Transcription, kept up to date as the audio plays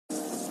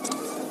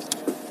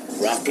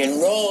Rock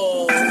and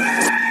roll.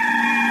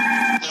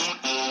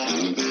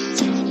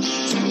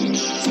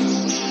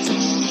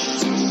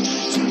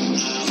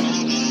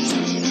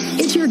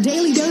 It's your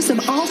daily dose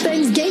of all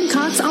things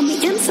Gamecocks on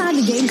the Inside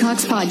the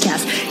Gamecocks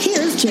podcast.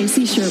 Here's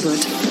J.C.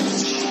 Sherbert.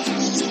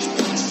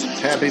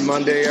 Happy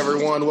Monday,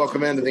 everyone.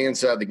 Welcome into the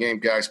Inside the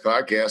Gamecocks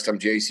podcast. I'm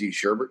J.C.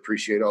 Sherbert.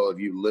 Appreciate all of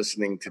you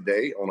listening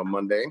today on a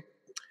Monday.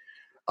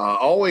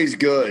 Always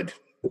good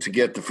to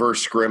get the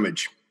first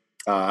scrimmage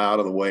out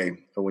of the way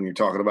when you're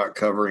talking about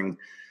covering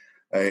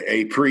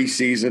a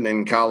preseason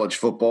in college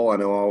football. I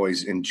know I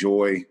always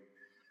enjoy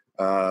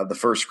the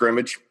first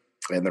scrimmage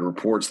and the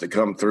reports that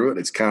come through it.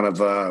 It's kind of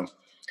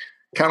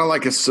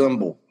like a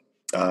symbol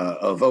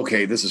of,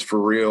 okay, this is for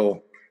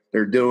real.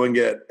 They're doing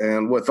it.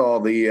 And with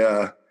all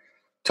the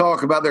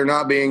talk about there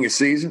not being a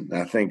season,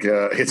 I think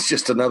it's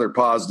just another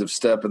positive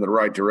step in the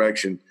right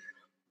direction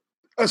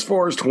as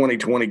far as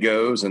 2020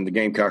 goes. And the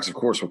Gamecocks, of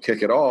course, will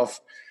kick it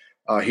off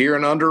here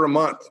in under a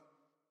month,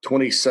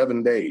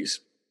 27 days.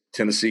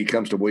 Tennessee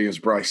comes to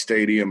Williams-Brice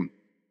Stadium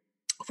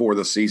for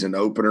the season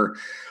opener.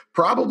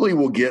 Probably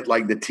will get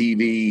like the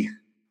TV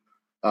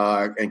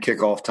and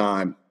kickoff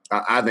time,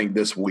 I think,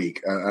 this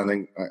week.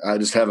 I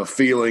just have a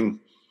feeling,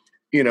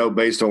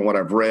 based on what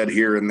I've read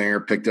here and there,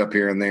 picked up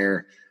here and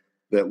there,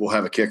 that we'll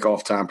have a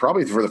kickoff time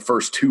probably for the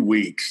first 2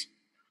 weeks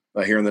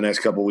here in the next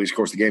couple of weeks. Of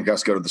course, the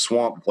Gamecocks go to the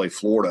Swamp to play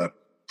Florida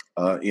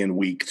in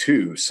week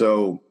 2.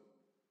 So,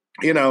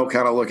 kind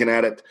of looking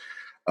at it,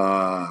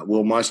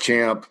 Will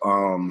Muschamp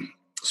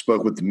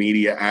spoke with the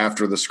media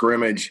after the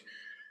scrimmage.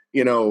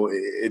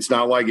 It's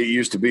not like it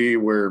used to be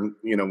where,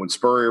 when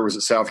Spurrier was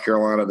at South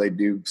Carolina, they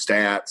do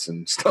stats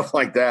and stuff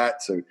like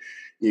that. So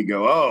you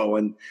go, oh,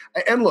 and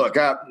look,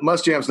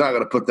 Muschamp's not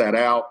going to put that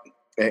out,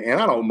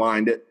 and I don't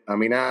mind it. I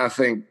mean, I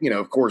think,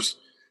 of course,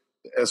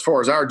 as far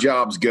as our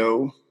jobs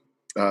go,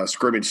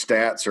 scrimmage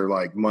stats are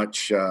like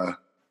much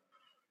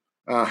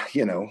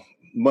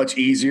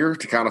easier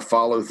to kind of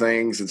follow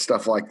things and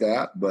stuff like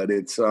that. But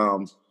it's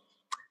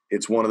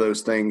one of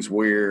those things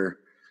where,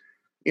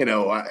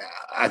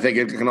 I think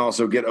it can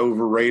also get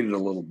overrated a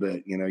little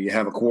bit. You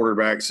have a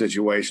quarterback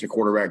situation, a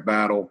quarterback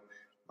battle,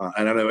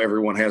 and I know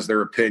everyone has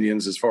their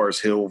opinions as far as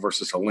Hill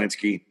versus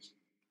Hilinski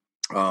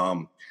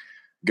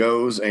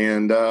goes.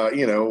 And,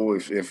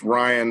 if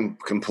Ryan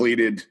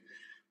completed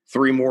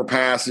 3 more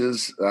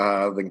passes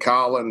than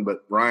Colin,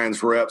 but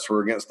Ryan's reps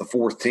were against the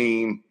 4th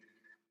team,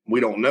 we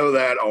don't know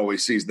that.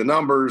 Always sees the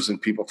numbers, and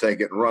people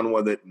take it and run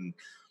with it. And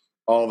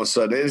all of a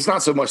sudden, it's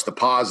not so much the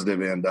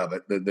positive end of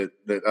it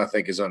that I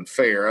think is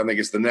unfair. I think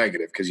it's the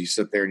negative, because you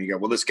sit there and you go,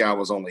 well, this guy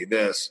was only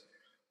this,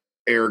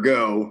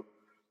 ergo,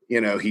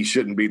 he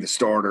shouldn't be the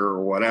starter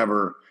or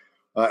whatever.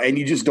 And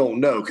you just don't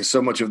know, because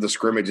so much of the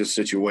scrimmage is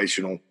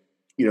situational.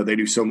 They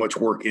do so much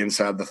work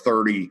inside the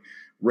 30,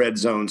 red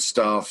zone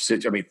stuff,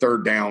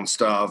 third down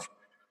stuff.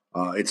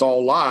 It's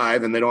all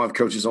live, and they don't have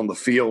coaches on the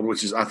field,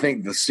 which is, I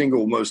think, the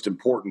single most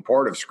important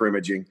part of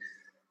scrimmaging.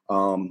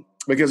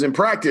 Because in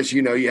practice,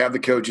 you have the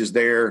coaches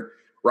there,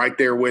 right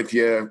there with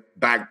you,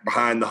 back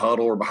behind the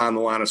huddle or behind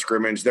the line of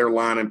scrimmage. They're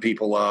lining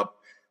people up.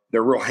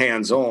 They're real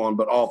hands-on,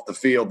 but off the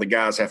field, the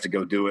guys have to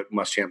go do it.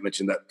 Muschamp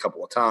mentioned that a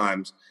couple of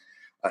times.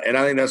 And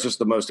I think that's just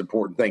the most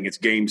important thing. It's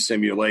game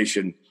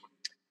simulation,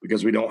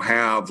 because we don't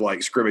have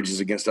like scrimmages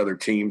against other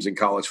teams in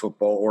college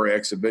football or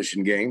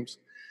exhibition games,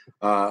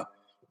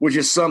 which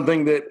is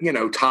something that,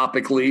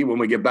 topically, when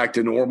we get back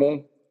to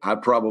normal,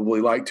 I'd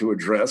probably like to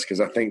address,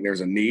 because I think there's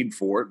a need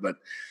for it. But,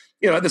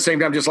 at the same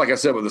time, just like I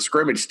said, with the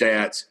scrimmage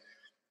stats,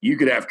 you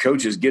could have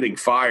coaches getting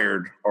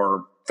fired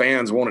or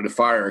fans wanted to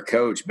fire a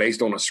coach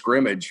based on a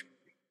scrimmage,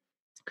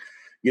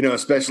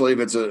 especially if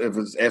it's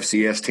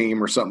FCS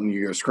team or something,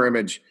 you go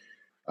scrimmage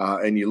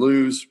and you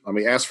lose. I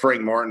mean, ask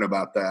Frank Martin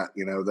about that.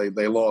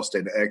 They lost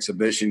an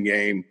exhibition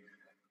game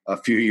a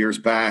few years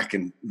back,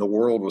 and the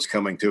world was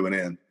coming to an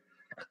end.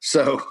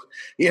 So,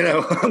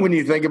 when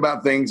you think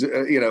about things,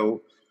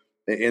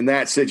 in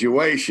that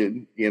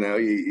situation,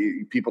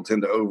 people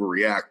tend to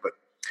overreact.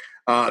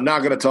 But not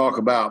going to talk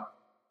about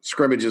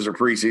scrimmages or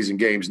preseason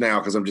games now,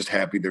 because I'm just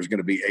happy there's going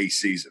to be a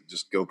season.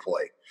 Just go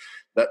play.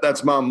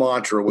 That's my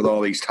mantra with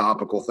all these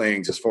topical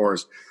things as far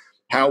as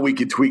how we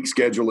could tweak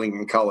scheduling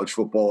in college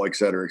football, et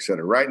cetera, et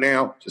cetera. Right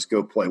now, just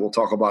go play. We'll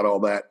talk about all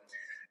that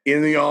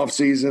in the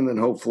offseason, and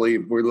hopefully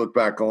we look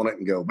back on it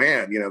and go,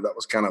 man, that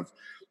was kind of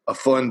a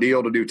fun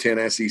deal to do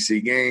 10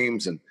 SEC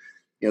games, and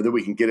that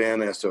we can get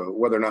in as to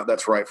whether or not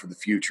that's right for the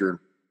future,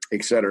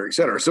 et cetera, et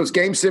cetera. So it's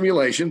game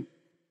simulation.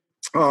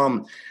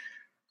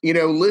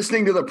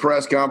 Listening to the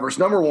press conference,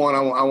 number one,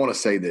 I want to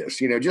say this,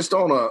 just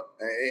on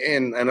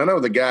and I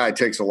know the guy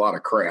takes a lot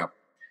of crap,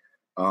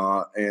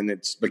 and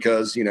it's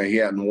because, he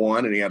hadn't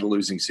won and he had a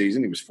losing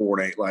season. He was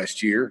 4-8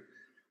 last year.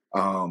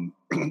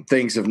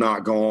 Things have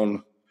not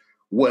gone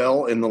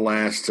well in the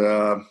last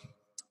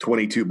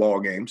 22 ball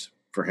games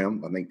for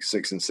him. I think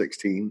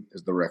 6-16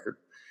 is the record.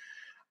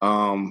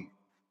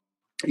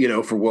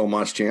 For Will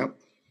Muschamp.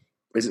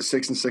 Is it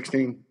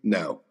 6-16?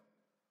 No.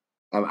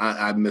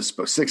 I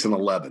misspoke.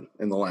 6-11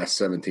 in the last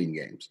 17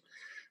 games.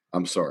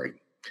 I'm sorry.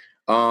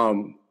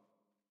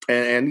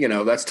 And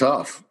that's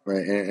tough.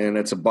 Right? And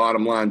it's a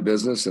bottom line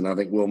business. And I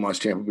think Will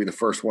Muschamp will be the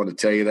first one to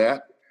tell you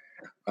that.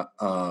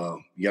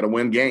 You got to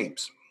win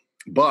games.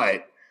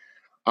 But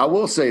I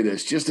will say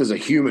this, just as a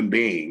human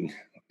being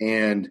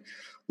and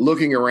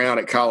looking around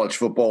at college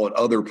football at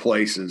other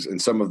places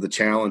and some of the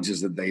challenges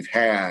that they've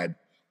had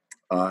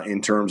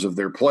in terms of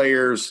their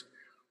players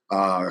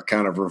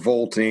kind of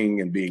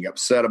revolting and being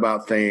upset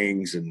about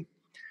things and,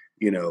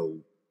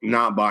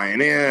 not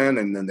buying in.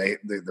 And then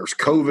there's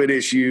COVID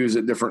issues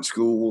at different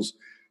schools.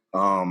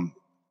 And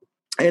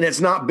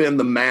it's not been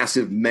the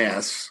massive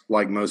mess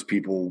like most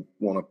people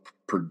want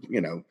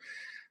to,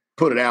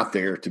 put it out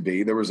there to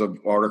be. There was an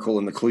article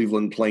in the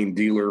Cleveland Plain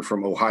Dealer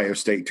from Ohio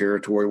State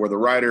territory where the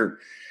writer,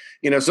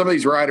 some of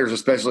these writers,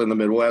 especially in the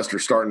Midwest, are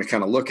starting to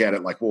kind of look at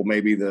it like, well,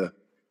 maybe the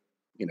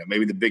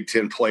Big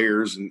Ten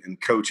players and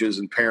coaches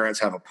and parents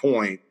have a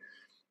point,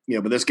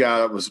 but this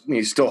guy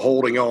he's still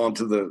holding on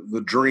to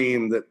the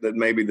dream that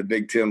maybe the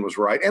Big Ten was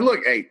right. And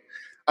look, hey,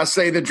 I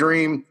say the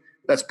dream,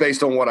 that's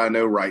based on what I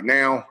know right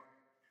now.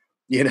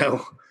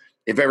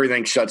 If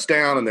everything shuts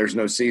down and there's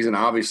no season,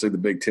 obviously the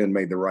Big Ten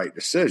made the right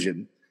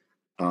decision.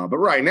 But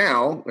right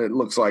now, it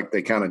looks like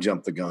they kind of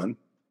jumped the gun.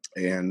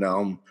 And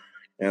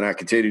I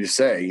continue to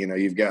say,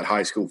 you've got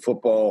high school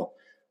football,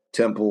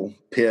 Temple,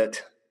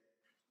 Pitt,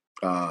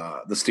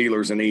 the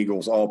Steelers and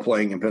Eagles all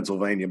playing in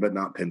Pennsylvania, but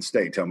not Penn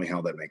State. Tell me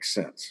how that makes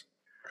sense.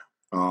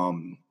 So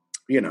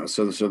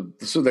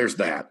there's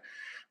that.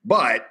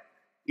 But,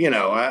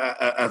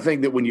 I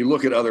think that when you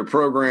look at other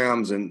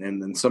programs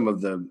and some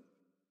of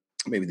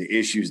maybe the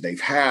issues they've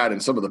had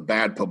and some of the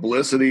bad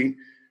publicity,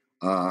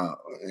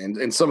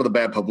 and some of the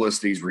bad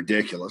publicity is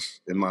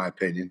ridiculous, in my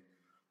opinion.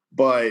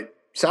 But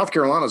South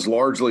Carolina's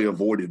largely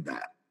avoided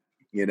that,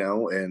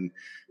 and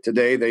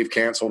today they've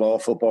canceled all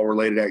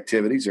football-related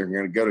activities. They're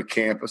going to go to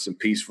campus and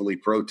peacefully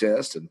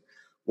protest. And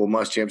Will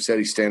Muschamp said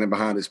he's standing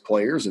behind his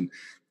players. And,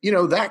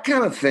 that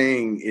kind of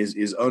thing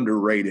is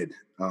underrated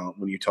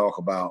when you talk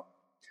about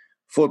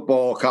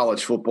football,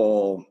 college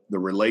football, the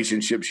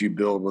relationships you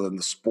build within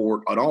the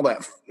sport, and all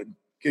that.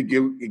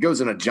 It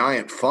goes in a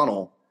giant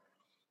funnel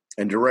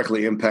and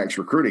directly impacts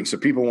recruiting. So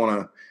people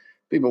want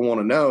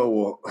to know,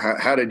 well,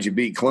 how did you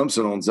beat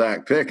Clemson on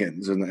Zach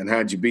Pickens, and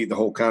how'd you beat the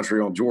whole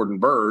country on Jordan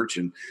Burch,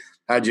 and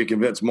how'd you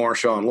convince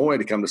Marshawn Lloyd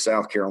to come to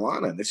South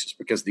Carolina? And it's just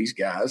because these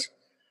guys,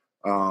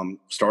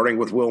 starting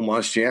with Will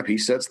Muschamp, he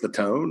sets the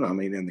tone. I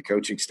mean, and the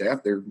coaching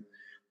staff, they're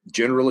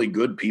generally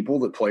good people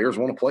that players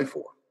want to play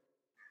for.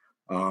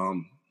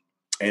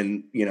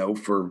 And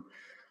for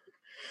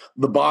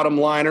the bottom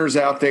liners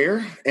out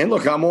there, and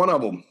look, I'm one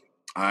of them.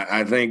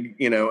 I think,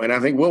 and I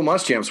think Will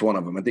Muschamp's one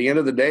of them. At the end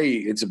of the day,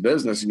 it's a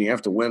business and you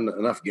have to win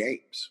enough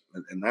games.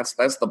 And that's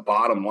the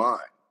bottom line.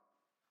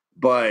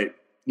 But,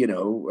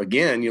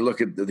 again, you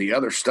look at the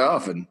other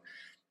stuff and,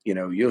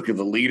 you look at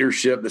the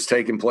leadership that's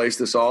taking place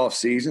this off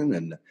season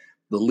and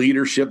the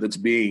leadership that's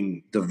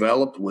being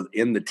developed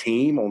within the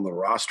team on the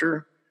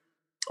roster.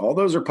 All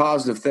those are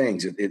positive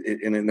things.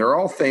 And they're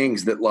all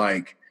things that,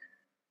 like,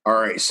 all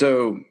right,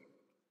 so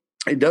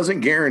it doesn't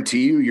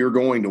guarantee you're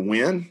going to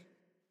win.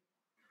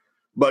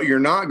 But you're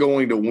not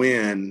going to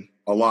win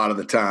a lot of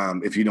the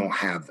time if you don't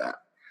have that.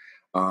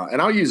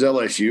 And I'll use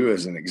LSU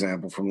as an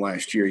example from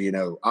last year.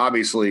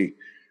 Obviously,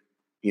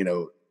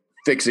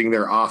 fixing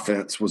their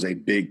offense was a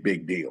big,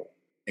 big deal.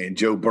 And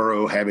Joe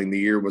Burrow having the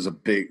year was a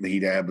big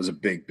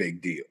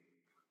deal.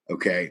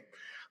 Okay.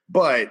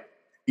 But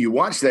you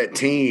watch that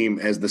team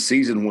as the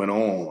season went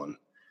on,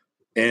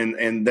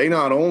 and they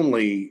not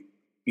only,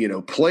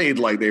 played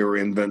like they were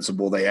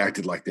invincible, they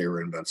acted like they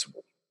were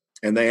invincible.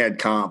 And they had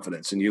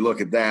confidence. And you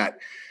look at that,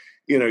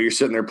 you're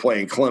sitting there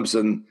playing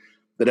Clemson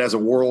that has a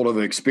world of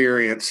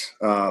experience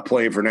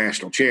playing for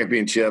national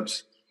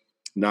championships.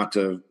 Not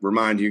to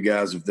remind you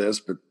guys of this,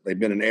 but they've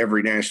been in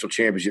every national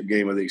championship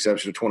game with the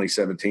exception of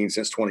 2017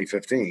 since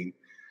 2015.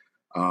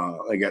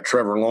 They got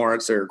Trevor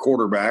Lawrence, their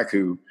quarterback,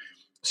 who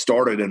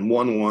started and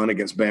won one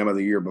against Bama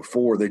the year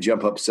before. They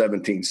jump up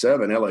 17-7.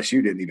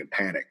 LSU didn't even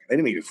panic. They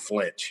didn't even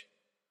flinch.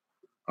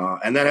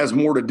 And that has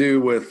more to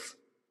do with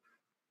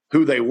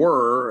who they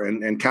were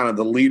and kind of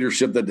the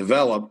leadership that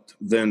developed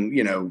than,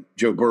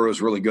 Joe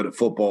Burrow's really good at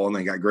football and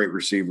they got great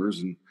receivers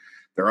and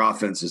their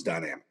offense is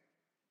dynamic.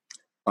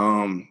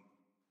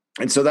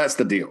 And so that's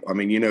the deal. I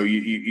mean,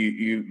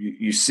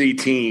 you see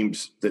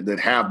teams that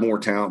have more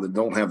talent that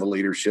don't have the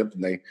leadership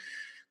and they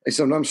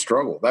sometimes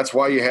struggle. That's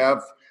why you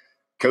have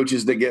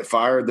coaches that get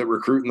fired that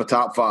recruit in the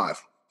top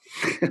 5.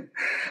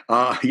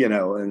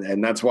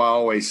 And that's why I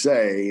always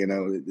say,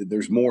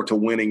 there's more to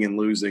winning and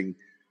losing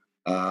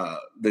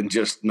than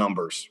just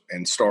numbers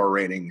and star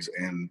ratings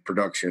and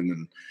production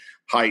and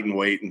height and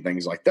weight and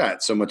things like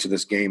that. So much of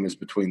this game is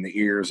between the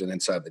ears and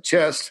inside the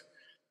chest,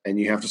 and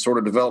you have to sort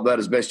of develop that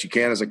as best you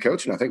can as a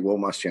coach, and I think Will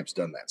Muschamp's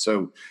done that.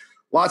 So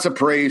lots of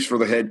praise for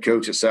the head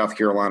coach at South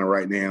Carolina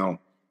right now.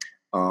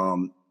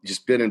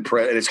 Just been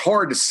impressed. And it's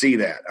hard to see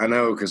that, I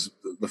know, because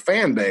the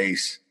fan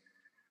base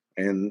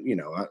and,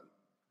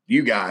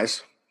 you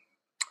guys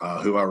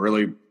who I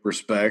really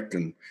respect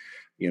and,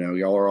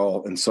 y'all are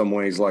all in some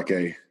ways like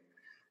a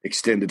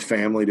extended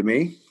family to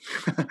me.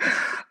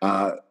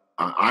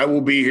 I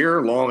will be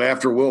here long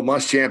after Will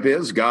Muschamp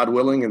is, God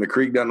willing, and the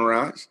creek doesn't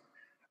rise.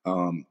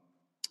 And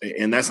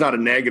that's not a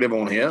negative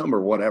on him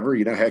or whatever.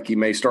 Heck, he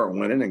may start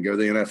winning and go to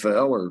the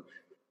NFL or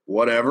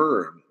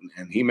whatever,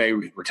 and he may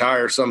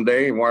retire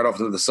someday and ride off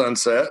into the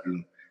sunset,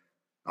 and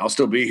I'll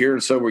still be here,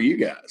 and so will you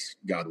guys,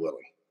 God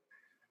willing.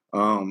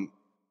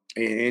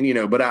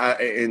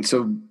 And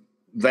so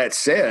that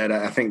said,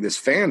 I think this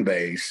fan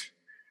base,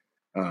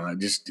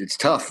 it's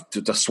tough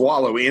to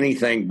swallow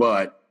anything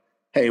but,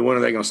 hey, when are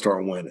they going to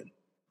start winning?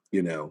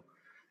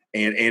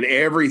 And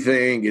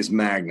everything is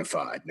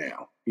magnified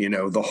now.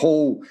 The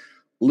whole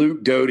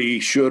Luke Doty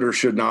should or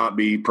should not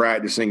be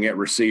practicing at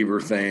receiver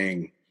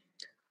thing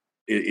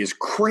is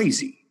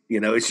crazy.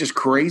 It's just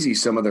crazy,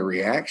 some of the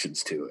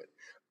reactions to it,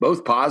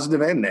 both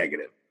positive and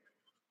negative.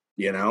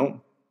 You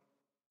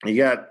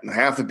got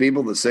half the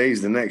people that say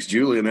he's the next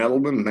Julian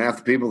Edelman and half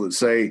the people that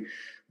say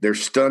they're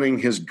stunning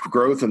his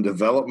growth and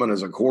development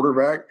as a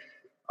quarterback.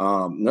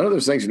 None of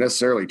those things are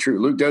necessarily true.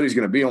 Luke Doty's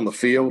going to be on the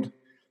field.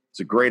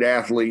 He's a great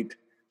athlete.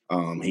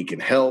 He can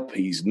help.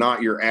 He's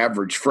not your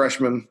average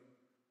freshman.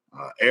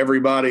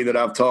 Everybody that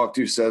I've talked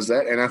to says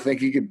that, and I think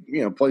he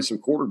could, play some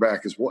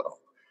quarterback as well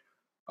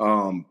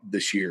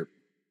this year.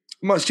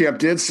 Muschamp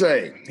did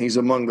say he's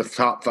among the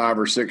top 5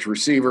 or 6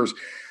 receivers.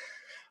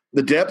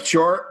 The depth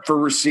chart for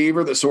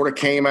receiver that sort of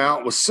came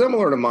out was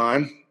similar to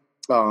mine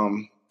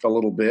a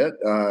little bit.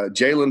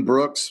 Jalen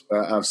Brooks,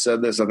 I've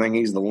said this, I think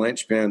he's the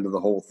linchpin to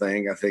the whole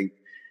thing. I think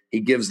he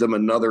gives them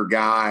another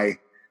guy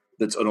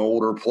that's an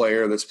older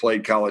player that's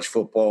played college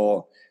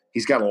football.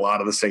 He's got a lot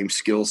of the same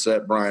skill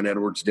set Brian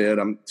Edwards did.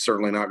 I'm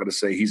certainly not going to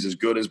say he's as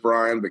good as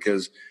Brian,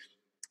 because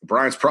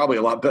Brian's probably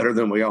a lot better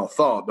than we all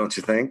thought, don't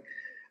you think,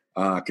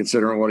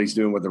 considering what he's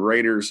doing with the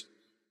Raiders.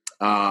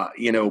 But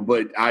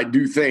I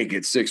do think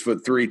it's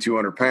 6'3",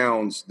 200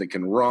 pounds that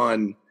can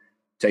run,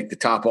 take the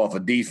top off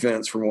of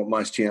defense from what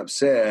Muschamp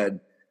said.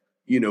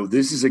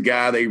 This is a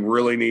guy they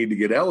really need to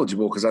get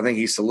eligible, because I think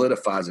he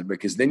solidifies it,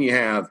 because then you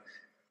have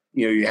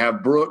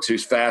Brooks,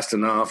 who's fast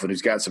enough and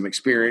who's got some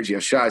experience. You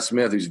have Shi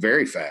Smith, who's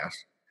very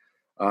fast.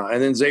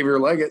 And then Xavier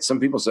Leggett, some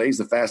people say he's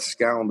the fastest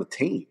guy on the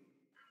team.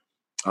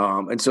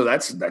 And so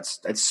that's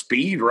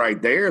speed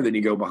right there. Then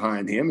you go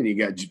behind him and you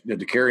got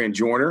Dakereon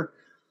Joyner,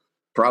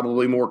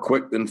 probably more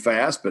quick than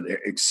fast, but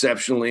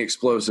exceptionally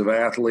explosive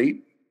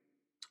athlete.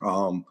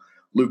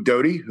 Luke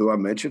Doty, who I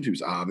mentioned,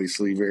 who's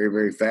obviously very,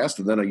 very fast.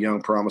 And then a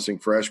young promising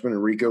freshman,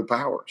 Enrico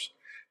Powers,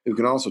 who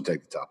can also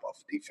take the top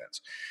off the defense.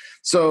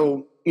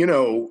 So,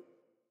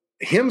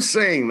 him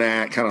saying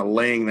that, kind of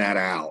laying that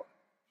out,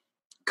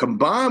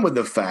 combined with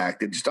the fact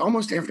that just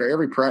almost after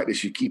every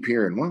practice you keep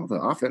hearing, well, the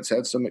offense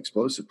had some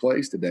explosive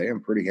plays today. I'm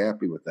pretty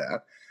happy with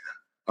that,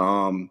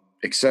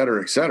 et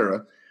cetera, et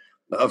cetera.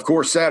 Of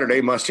course,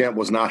 Saturday, Muschamp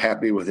was not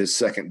happy with his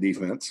second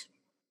defense,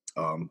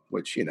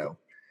 which,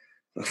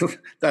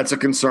 that's a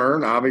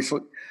concern,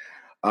 obviously.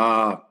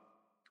 So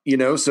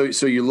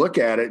you look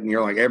at it and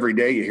you're like, every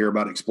day you hear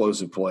about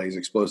explosive plays,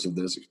 explosive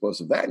this,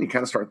 explosive that. And you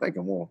kind of start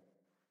thinking, well,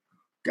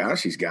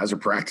 gosh, these guys are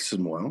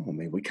practicing well. I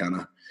mean, we kind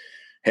of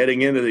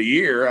heading into the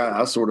year,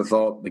 I sort of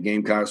thought the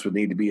Gamecocks would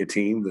need to be a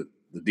team that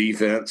the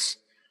defense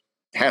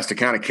has to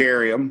kind of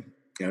carry them.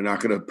 Not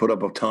going to put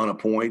up a ton of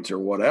points or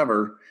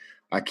whatever.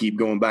 I keep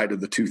going back to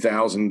the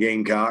 2000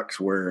 Gamecocks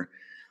where,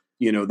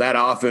 that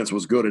offense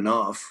was good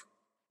enough,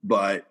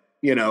 but,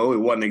 it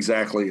wasn't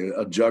exactly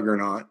a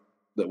juggernaut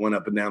that went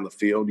up and down the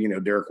field.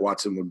 Derek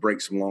Watson would break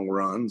some long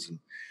runs and,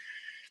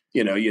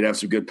 you'd have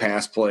some good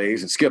pass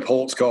plays. And Skip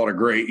Holtz called a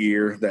great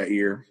year that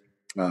year,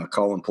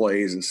 calling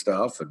plays and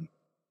stuff. And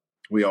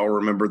we all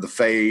remember the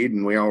fade,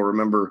 and we all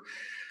remember,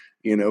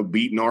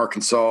 beating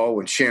Arkansas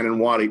when Shannon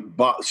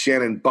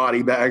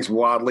Body Bags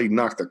Wadley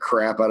knocked the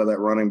crap out of that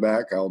running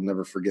back. I'll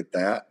never forget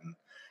that. And,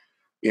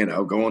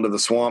 going to the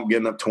Swamp,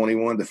 getting up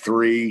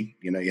 21-3.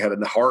 You had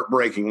a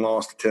heartbreaking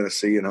loss to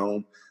Tennessee at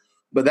home.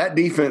 But that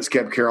defense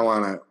kept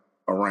Carolina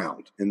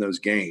around in those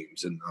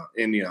games. And I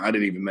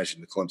didn't even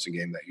mention the Clemson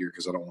game that year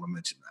because I don't want to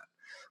mention that.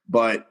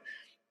 But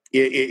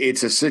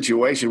it's a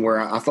situation where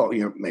I thought,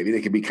 maybe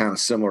they could be kind of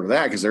similar to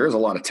that, because there is a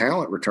lot of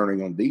talent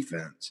returning on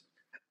defense.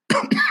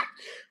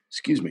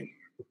 Excuse me.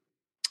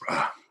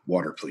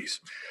 Water,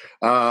 please.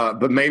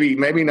 But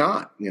maybe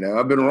not.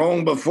 I've been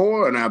wrong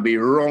before and I'll be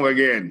wrong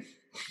again.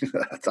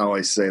 I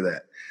always say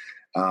that.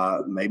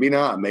 Maybe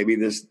not. Maybe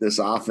this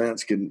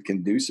offense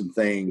can do some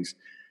things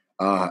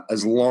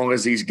as long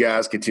as these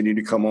guys continue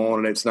to come on,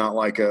 and it's not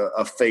like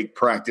a fake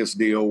practice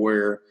deal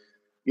where,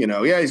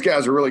 these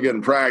guys are really good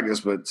in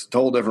practice, but it's a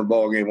whole different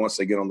ballgame once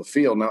they get on the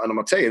field. Now, and I'm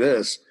going to tell you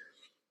this,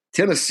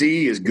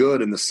 Tennessee is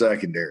good in the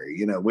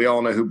secondary. We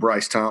all know who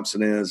Bryce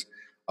Thompson is.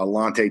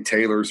 Alontae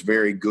Taylor's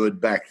very good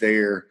back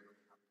there.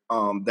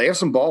 They have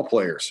some ball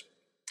players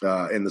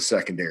in the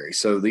secondary.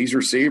 So these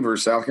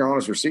receivers, South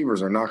Carolina's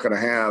receivers, are not going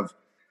to have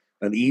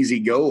an easy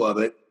go of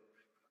it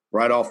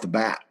right off the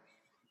bat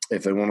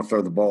if they want to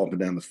throw the ball up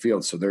and down the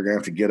field. So they're going to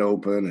have to get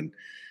open and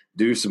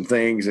do some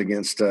things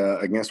against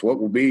what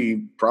will be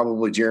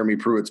probably Jeremy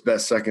Pruitt's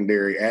best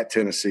secondary at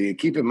Tennessee. And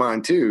keep in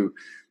mind, too,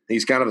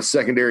 He's kind of a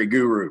secondary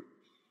guru.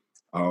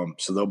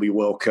 So they'll be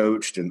well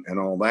coached and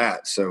all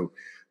that. So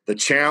the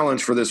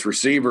challenge for this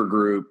receiver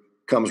group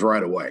comes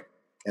right away.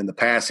 And the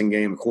passing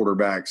game,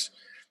 quarterbacks,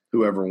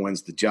 whoever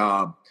wins the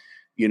job.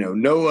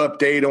 No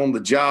update on the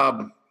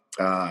job.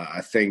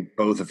 I think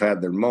both have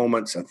had their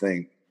moments. I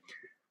think,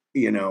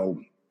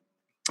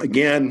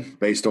 again,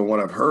 based on what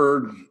I've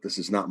heard, this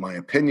is not my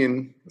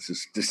opinion. This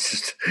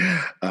is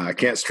I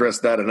can't stress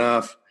that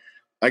enough.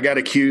 I got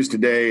accused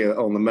today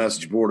on the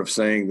message board of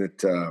saying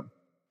that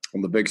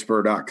on the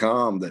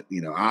bigspur.com that,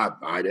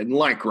 I didn't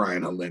like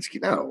Ryan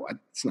Hilinski. No,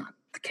 it's not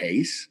the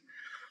case.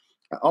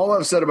 All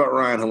I've said about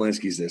Ryan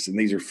Hilinski is this, and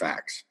these are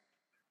facts.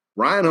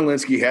 Ryan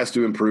Hilinski has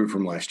to improve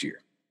from last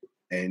year.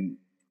 And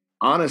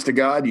honest to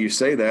God, you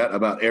say that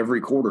about every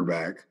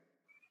quarterback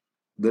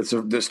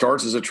that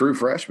starts as a true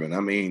freshman. I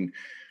mean,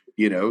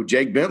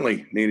 Jake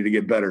Bentley needed to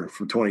get better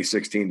from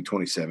 2016 to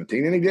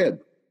 2017, and he did,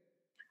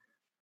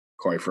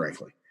 quite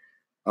frankly.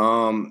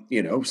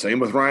 Same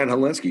with Ryan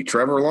Hilinski.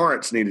 Trevor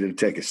Lawrence needed to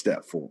take a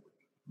step forward.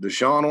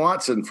 Deshaun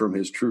Watson from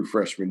his true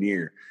freshman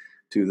year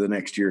to the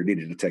next year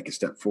needed to take a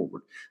step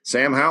forward.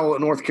 Sam Howell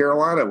at North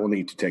Carolina will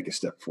need to take a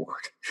step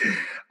forward.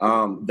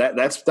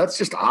 That's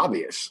just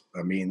obvious.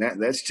 I mean,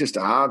 that's just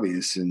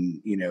obvious.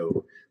 And,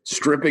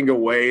 stripping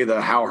away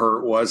the how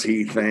hurt was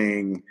he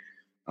thing,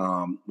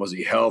 was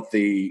he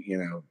healthy,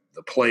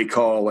 the play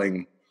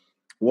calling,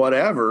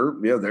 whatever,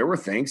 there were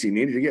things he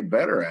needed to get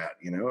better at.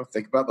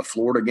 Think about the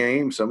Florida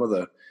game, some of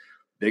the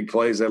big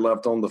plays they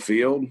left on the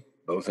field,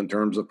 both in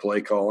terms of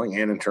play calling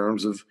and in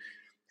terms of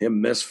him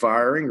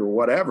misfiring or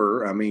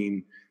whatever. I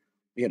mean,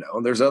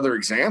 there's other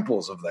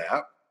examples of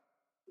that.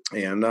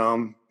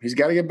 And he's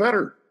got to get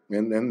better.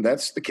 And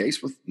that's the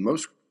case with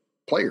most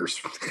players.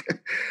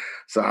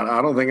 So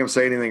I don't think I'm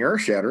saying anything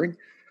earth-shattering.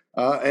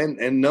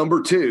 And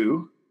number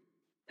two,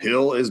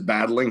 Hill is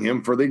battling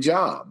him for the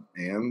job.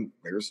 And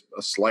there's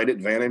a slight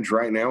advantage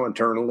right now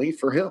internally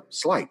for Hill.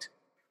 Slight.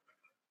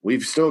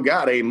 We've still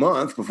got a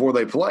month before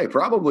they play.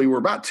 Probably we're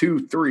about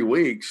 2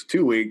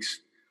 weeks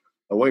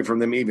away from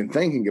them even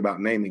thinking about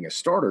naming a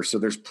starter. So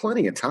there's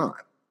plenty of time.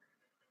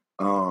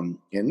 And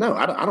no,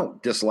 I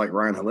don't dislike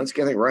Ryan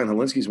Hilinski. I think Ryan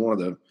Hilinski is one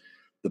of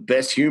the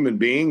best human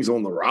beings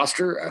on the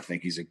roster. I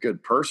think he's a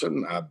good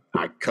person. I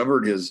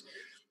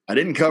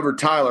didn't cover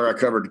Tyler. I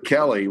covered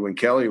Kelly when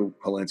Kelly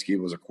Hilinski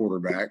was a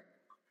quarterback.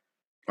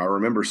 I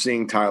remember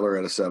seeing Tyler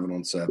at a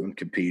 7-on-7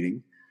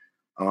 competing.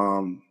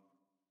 So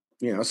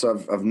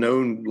I've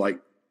known like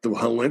the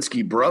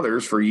Hilinski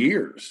brothers for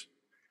years,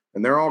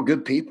 and they're all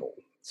good people.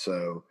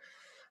 So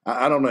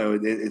I don't know.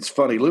 It's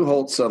funny. Lou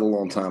Holtz said a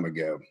long time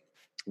ago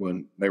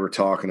when they were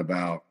talking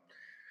about,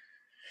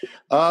 it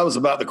was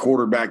about the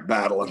quarterback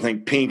battle. I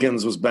think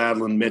Pinkins was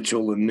battling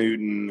Mitchell and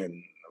Newton,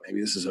 and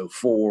maybe this is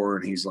 2004.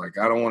 And he's like,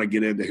 I don't want to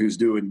get into who's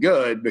doing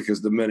good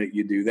because the minute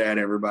you do that,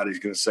 everybody's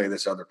going to say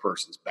this other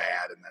person's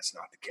bad, and that's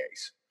not the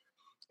case.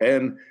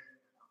 And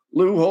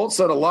Lou Holtz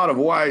said a lot of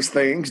wise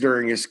things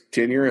during his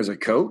tenure as a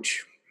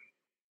coach.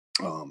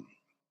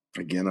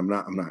 Again, I'm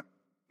not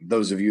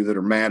those of you that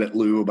are mad at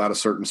Lou about a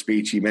certain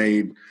speech he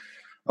made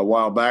a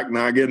while back,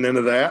 not getting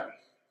into that,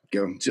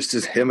 just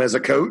as him as a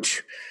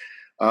coach.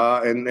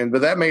 But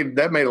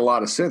that made a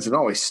lot of sense and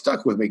always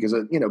stuck with me because,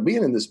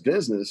 being in this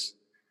business,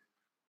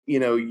 you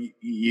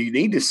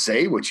need to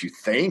say what you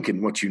think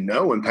and what you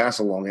know and pass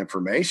along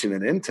information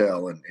and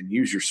intel and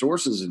use your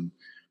sources and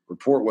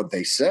report what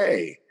they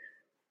say.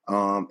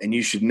 And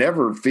you should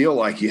never feel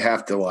like you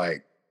have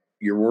to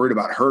you're worried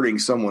about hurting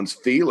someone's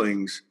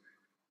feelings.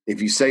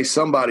 If you say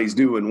somebody's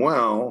doing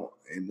well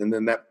and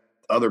then that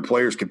other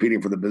player's competing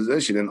for the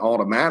position and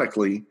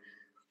automatically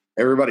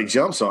everybody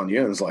jumps on you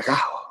and it's like,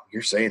 oh,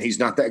 you're saying he's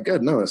not that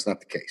good. No, that's not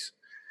the case.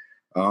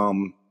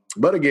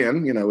 But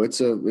again,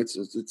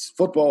 it's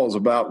football is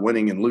about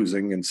winning and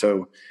losing. And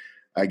so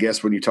I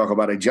guess when you talk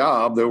about a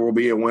job, there will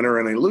be a winner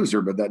and a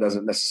loser, but that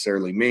doesn't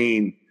necessarily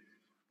mean,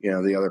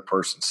 the other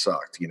person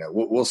sucked.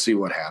 We'll see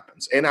what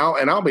happens. And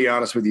I'll be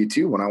honest with you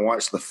too. When I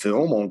watched the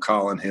film on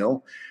Colin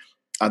Hill,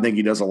 I think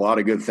he does a lot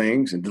of good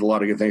things and did a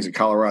lot of good things at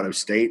Colorado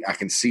State. I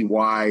can see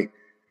why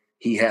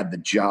he had the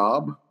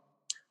job.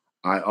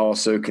 I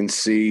also can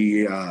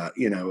see,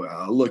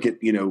 look at,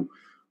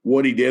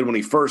 what he did when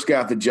he first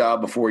got the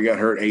job before he got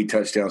hurt, 8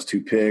 touchdowns,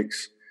 2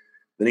 picks.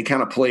 Then he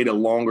kind of played a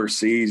longer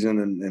season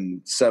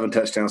and 7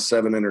 touchdowns,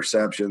 7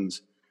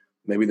 interceptions.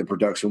 Maybe the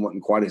production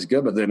wasn't quite as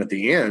good. But then at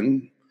the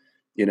end,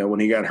 when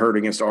he got hurt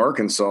against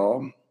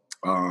Arkansas,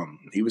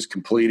 he was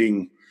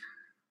completing,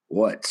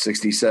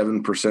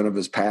 67% of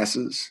his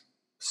passes,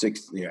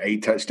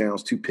 8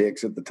 touchdowns, 2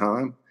 picks at the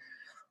time,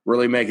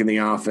 really making the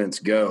offense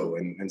go.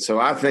 And so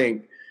I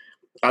think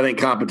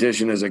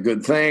competition is a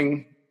good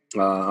thing.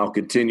 I'll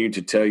continue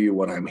to tell you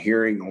what I'm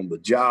hearing on the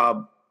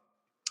job.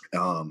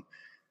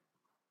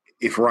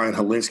 If Ryan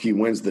Hilinski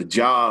wins the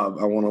job,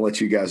 I want to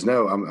let you guys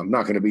know I'm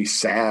not going to be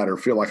sad or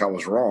feel like I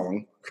was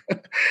wrong.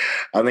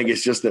 I think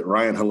it's just that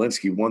Ryan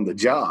Hilinski won the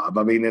job.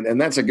 I mean, and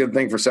that's a good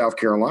thing for South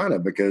Carolina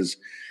because,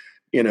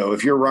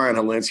 if you're Ryan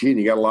Hilinski and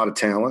you got a lot of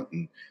talent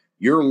and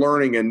you're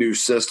learning a new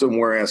system,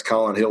 whereas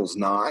Colin Hill's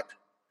not,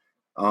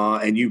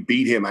 and you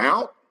beat him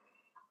out,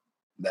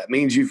 that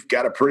means you've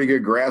got a pretty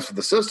good grasp of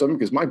the system,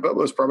 because Mike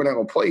Bobo is probably not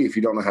going to play if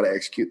you don't know how to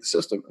execute the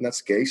system. And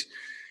that's the case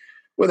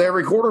with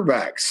every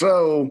quarterback.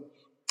 So,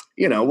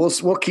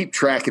 we'll keep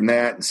tracking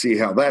that and see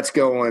how that's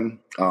going.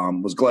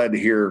 Was glad to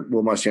hear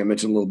Will Muschamp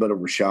mention a little bit of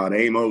Rashad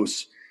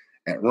Amos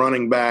at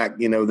running back.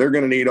 They're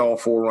going to need all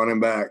 4 running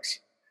backs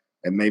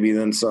and maybe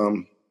then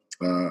some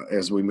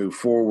as we move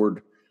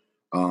forward.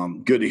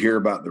 Good to hear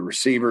about the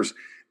receivers.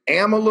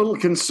 Am a little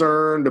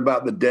concerned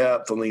about the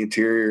depth on the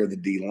interior of the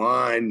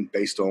D-line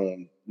based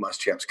on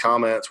Muschamp's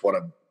comments, what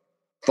I've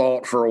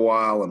thought for a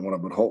while and what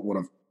I've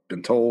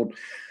been told.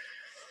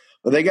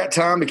 But they got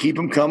time to keep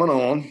them coming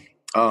on.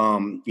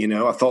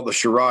 I thought the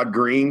Sherrod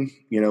Green,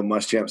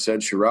 Muschamp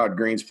said Sherrod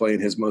Green's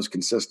playing his most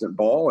consistent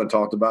ball and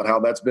talked about how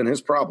that's been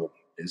his problem,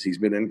 is he's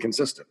been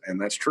inconsistent,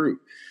 and that's true.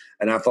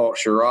 And I thought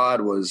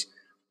Sherrod was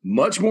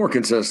much more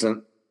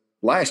consistent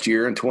last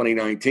year in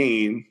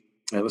 2019.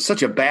 It was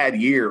such a bad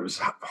year. It was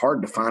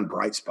hard to find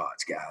bright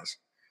spots, guys,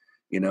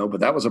 but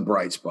that was a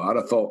bright spot.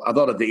 I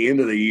thought at the end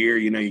of the year,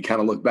 you kind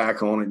of look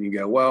back on it and you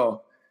go,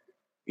 well,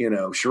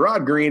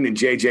 Sherrod Green and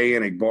JJ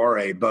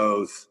Enagbare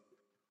both,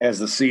 as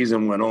the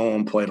season went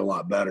on, played a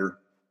lot better.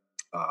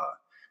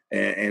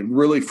 And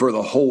really for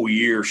the whole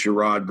year,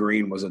 Sherrod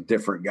Green was a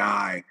different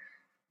guy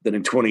than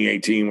in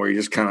 2018, where he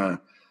just kind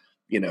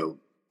of,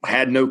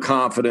 had no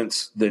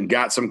confidence, then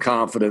got some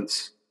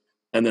confidence,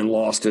 and then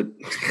lost it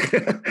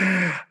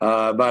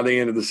by the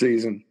end of the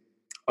season.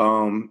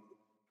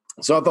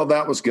 So I thought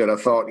that was good. I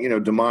thought,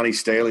 Damani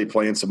Staley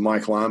playing some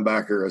Mike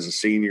linebacker as a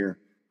senior,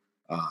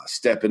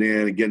 stepping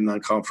in and getting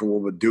uncomfortable,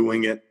 but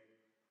doing it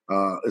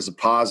is a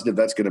positive.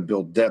 That's going to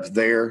build depth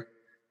there.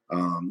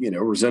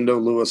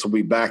 Rosendo Lewis will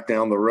be back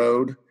down the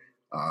road.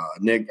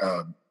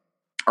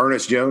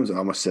 Ernest Jones, I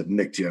almost said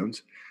Nick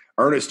Jones.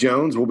 Ernest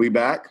Jones will be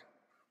back.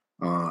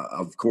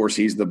 Of course,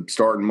 he's the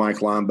starting Mike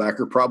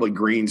linebacker. Probably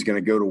Green's going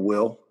to go to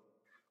Will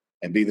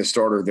and be the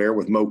starter there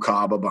with Mo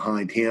Kaba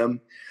behind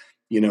him.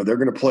 They're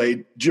going to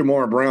play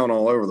Jamar Brown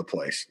all over the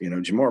place.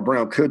 Jamar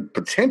Brown could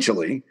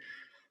potentially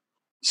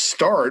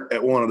start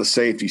at one of the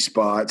safety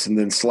spots and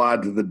then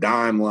slide to the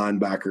dime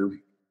linebacker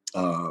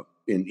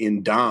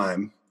in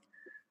dime.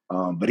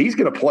 But he's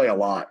going to play a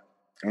lot.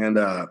 And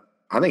I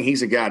think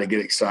he's a guy to get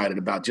excited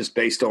about, just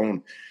based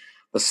on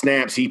the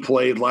snaps he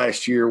played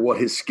last year, what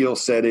his skill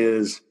set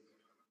is,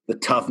 the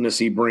toughness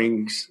he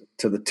brings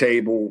to the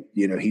table.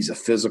 He's a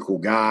physical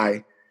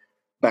guy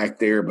back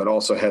there, but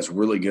also has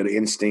really good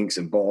instincts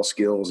and ball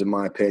skills, in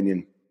my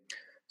opinion.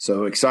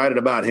 So excited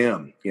about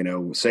him.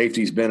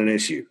 Safety's been an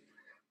issue.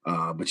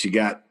 But you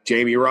got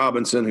Jamie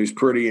Robinson, who's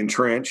pretty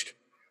entrenched.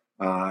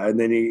 And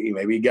then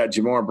maybe you got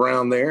Jamar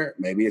Brown there.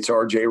 Maybe it's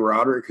R.J.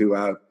 Roderick,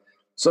 who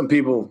some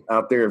people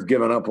out there have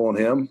given up on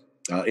him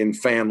in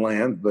fan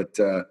land. But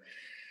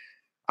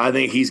I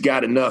think he's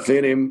got enough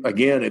in him.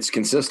 Again, it's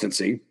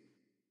consistency.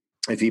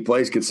 If he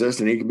plays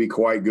consistent, he can be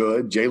quite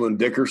good. Jalen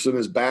Dickerson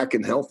is back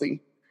and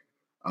healthy.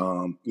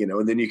 And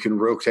then you can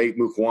rotate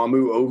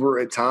Mukwamu over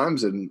at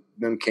times, and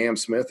then Cam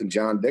Smith and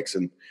John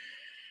Dixon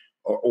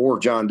or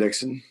John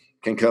Dixon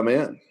can come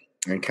in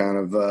and kind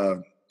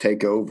of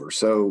take over.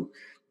 So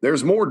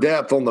there's more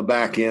depth on the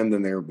back end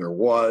than there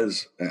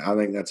was. I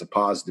think that's a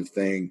positive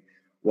thing.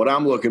 What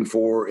I'm looking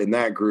for in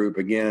that group,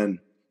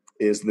 again,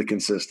 is the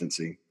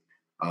consistency.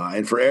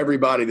 And for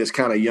everybody that's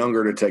kind of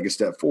younger to take a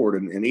step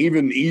forward. And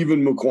even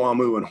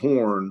Mukwamu and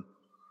Horn,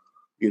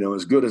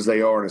 as good as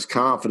they are and as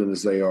confident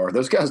as they are,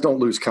 those guys don't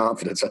lose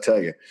confidence, I tell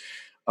you.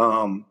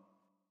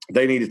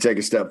 They need to take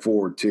a step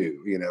forward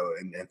too,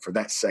 and for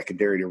that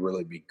secondary to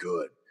really be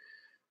good.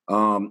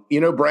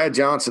 Brad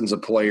Johnson's a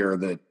player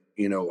that,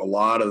 a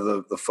lot of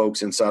the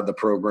folks inside the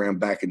program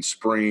back in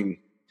spring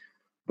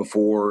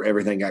before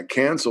everything got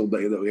canceled,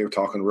 they were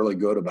talking really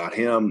good about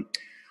him.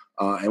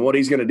 And what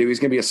he's going to do, he's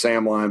going to be a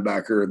Sam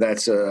linebacker.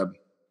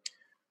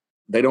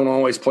 They don't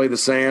always play the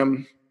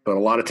Sam, but a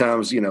lot of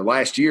times,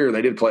 last year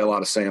they did play a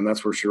lot of Sam.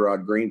 That's where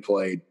Sherrod Green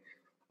played.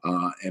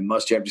 And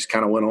Muschamp just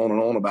kind of went on and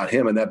on about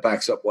him, and that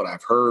backs up what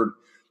I've heard.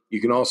 You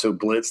can also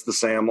blitz the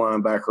Sam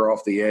linebacker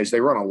off the edge.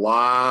 They run a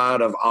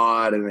lot of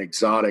odd and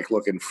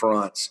exotic-looking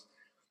fronts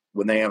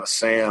when they have a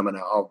Sam, and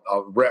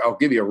I'll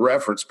give you a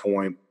reference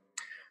point.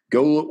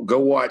 Go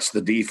watch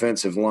the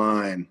defensive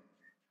line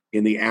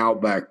in the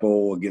Outback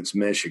Bowl against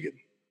Michigan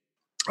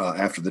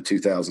after the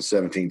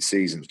 2017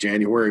 season,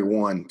 January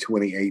 1,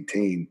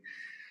 2018.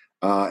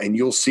 And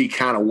you'll see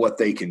kind of what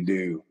they can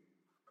do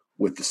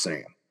with the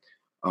Sam.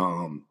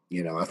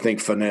 I think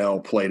Fennell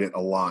played it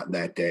a lot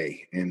that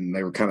day, and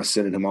they were kind of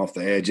sending him off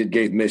the edge. It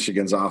gave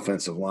Michigan's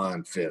offensive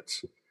line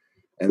fits.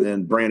 And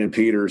then Brandon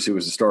Peters, who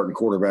was the starting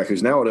quarterback,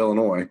 who's now at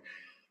Illinois,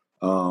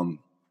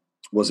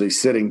 was a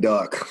sitting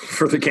duck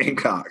for the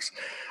Gamecocks.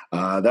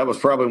 That was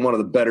probably one of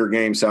the better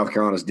games South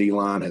Carolina's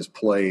D-line has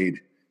played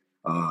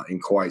in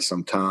quite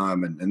some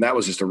time. And that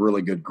was just a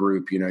really good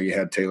group. You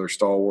had Taylor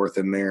Stallworth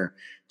in there.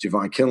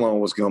 Javon Kinlaw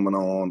was coming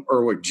on.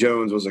 Erwick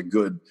Jones was a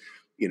good,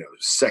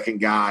 second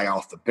guy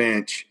off the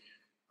bench.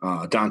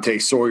 Dante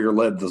Sawyer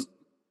led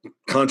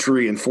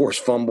country and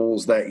forced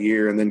fumbles that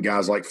year, and then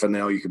guys like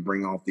Fennell you could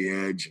bring off the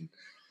edge. And,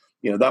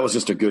 that was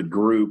just a good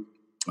group,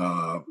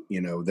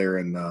 there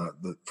in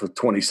for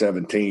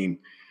 2017.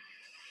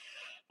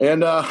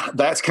 And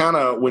that's kind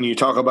of when you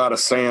talk about a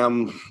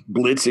Sam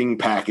blitzing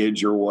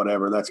package or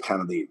whatever, that's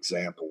kind of the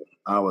example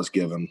I was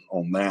given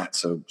on that.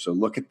 So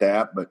look at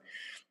that. But,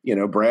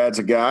 Brad's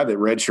a guy that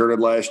redshirted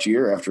last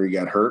year after he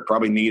got hurt,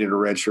 probably needed a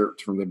red shirt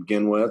from to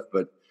begin with.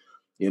 But,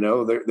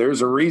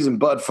 there's a reason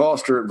Bud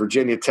Foster at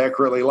Virginia Tech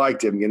really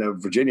liked him.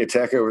 Virginia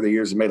Tech over the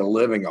years has made a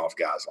living off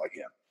guys like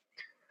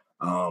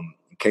him.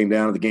 Came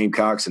down to the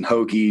Gamecocks and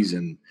Hokies,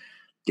 and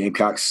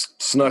Gamecocks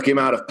snuck him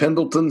out of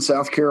Pendleton,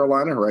 South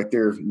Carolina, right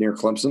there near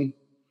Clemson.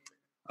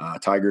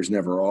 Tigers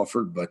never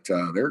offered, but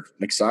they're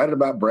excited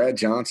about Brad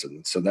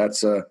Johnson. So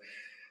that's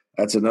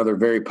another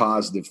very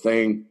positive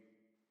thing,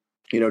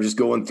 just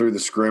going through the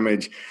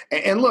scrimmage.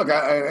 And look,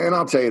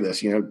 I'll tell you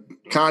this,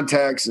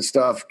 context and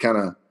stuff kind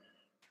of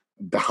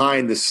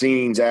behind the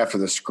scenes after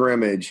the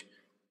scrimmage,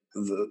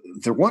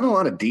 there weren't a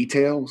lot of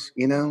details,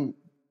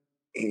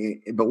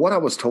 but what I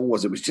was told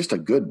was it was just a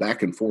good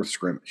back and forth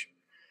scrimmage.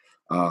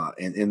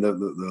 And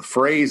the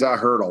phrase I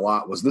heard a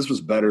lot was this was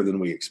better than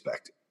we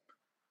expected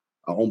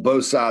on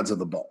both sides of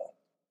the ball.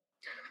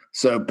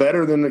 So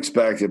better than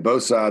expected,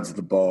 both sides of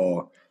the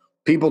ball.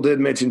 People did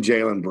mention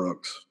Jalen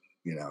Brooks.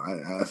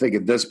 I think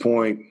at this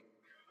point,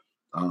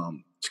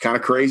 it's kind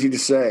of crazy to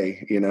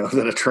say,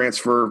 that a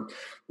transfer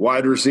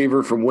wide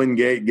receiver from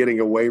Wingate getting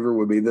a waiver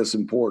would be this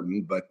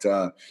important. But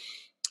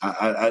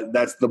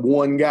that's the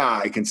one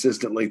guy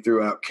consistently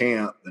throughout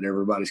camp that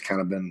everybody's kind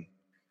of been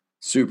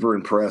super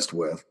impressed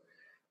with.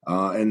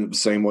 And the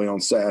same way on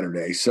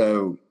Saturday.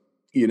 So,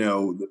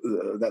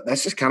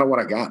 that's just kind of what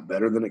I got.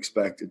 Better than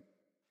expected.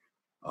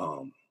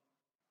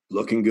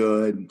 Looking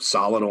good,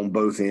 solid on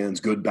both ends,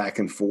 good back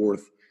and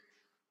forth.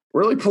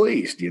 Really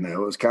pleased, it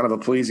was kind of a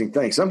pleasing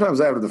thing. Sometimes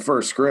after the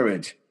first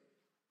scrimmage,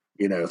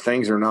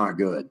 things are not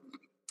good.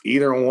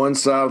 Either on one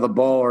side of the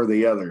ball or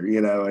the other,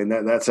 and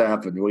that's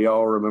happened. We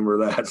all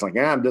remember that. It's like,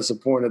 I'm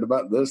disappointed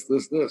about this.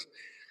 That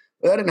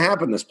didn't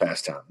happen this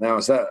past time.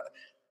 Now,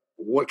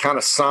 what kind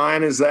of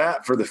sign is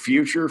that for the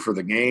future, for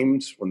the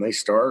games when they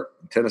start?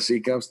 Tennessee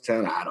comes to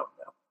town? I don't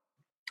know.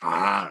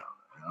 I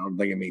don't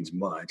think it means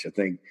much. I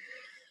think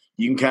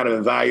you can kind of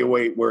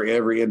evaluate where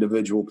every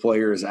individual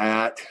player is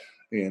at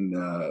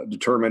and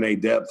determine a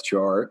depth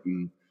chart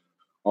and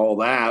all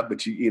that.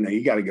 But,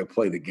 you got to go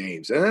play the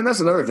games. And then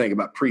that's another thing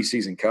about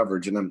preseason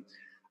coverage. And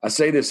I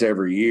say this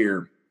every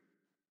year,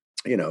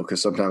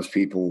 because sometimes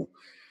people –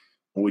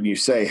 when you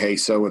say, hey,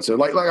 so-and-so,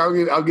 like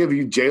I'll give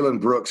you Jalen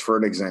Brooks for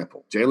an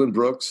example. Jalen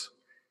Brooks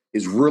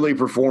is really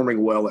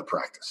performing well at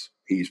practice.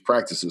 He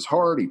practices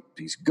hard.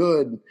 He's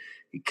good.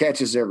 He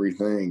catches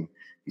everything.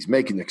 He's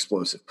making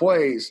explosive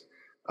plays.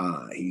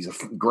 He's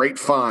a great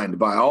find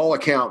by all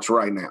accounts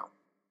right now.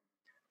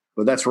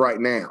 But that's right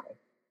now.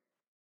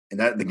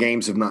 And that the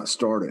games have not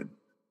started.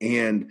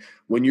 And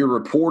when you're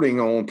reporting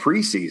on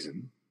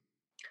preseason,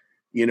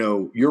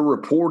 you're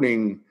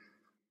reporting –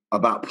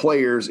 about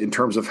players in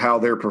terms of how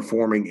they're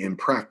performing in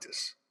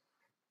practice.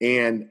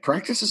 And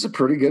practice is a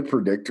pretty good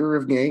predictor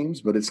of games,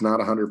 but it's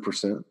not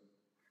 100%.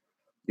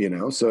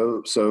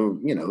 So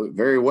it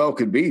very well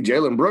could be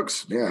Jalen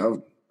Brooks,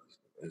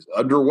 is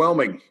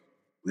underwhelming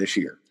this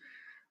year.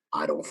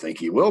 I don't think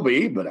he will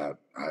be, but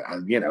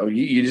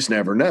you just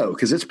never know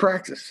because it's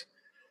practice.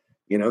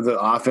 The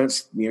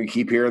offense, you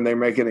keep hearing they're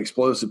making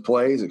explosive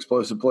plays this,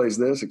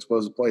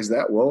 explosive plays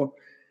that. Well,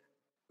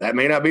 that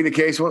may not be the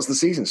case once the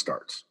season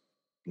starts.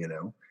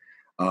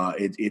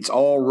 It's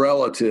all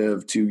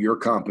relative to your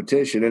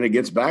competition, and it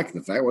gets back to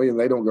the fact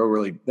they don't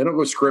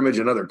go scrimmage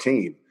another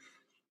team.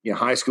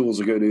 High schools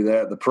will go do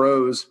that. The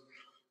pros,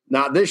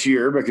 not this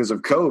year because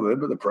of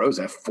COVID, but the pros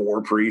have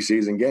 4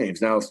 preseason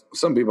games. Now,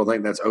 some people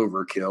think that's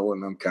overkill,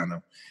 and I'm kind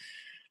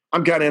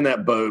of in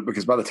that boat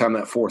because by the time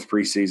that 4th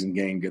preseason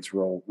game gets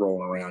rolling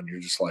around, you're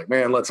just like,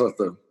 man, let's let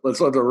the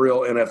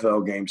real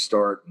NFL game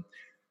start.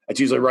 That's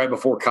usually right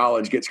before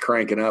college gets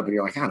cranking up, and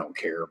you're like, I don't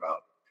care about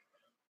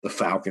the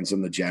Falcons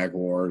and the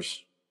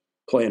Jaguars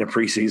playing a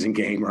preseason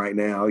game right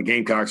now. The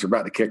Gamecocks are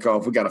about to kick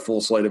off. We got a full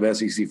slate of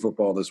SEC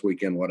football this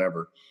weekend,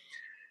 whatever.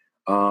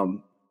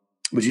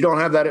 But you don't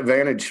have that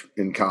advantage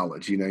in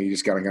college. You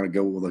just got to kind of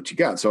go with what you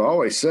got. So I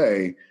always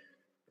say,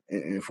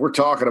 if we're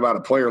talking about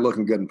a player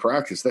looking good in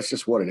practice, that's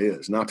just what it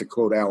is. Not to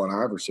quote Allen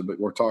Iverson, but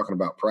we're talking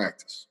about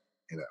practice.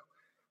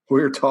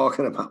 We're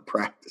talking about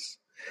practice.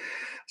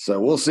 So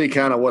we'll see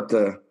kind of what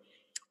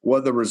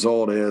the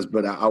result is.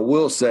 But I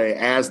will say,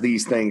 as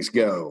these things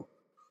go,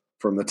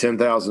 from the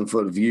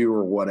 10,000-foot view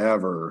or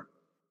whatever,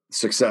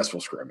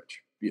 successful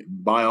scrimmage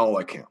by all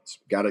accounts.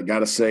 Got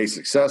to say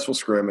successful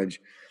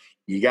scrimmage.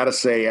 You got to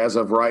say as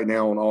of right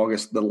now on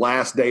August, the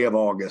last day of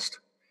August,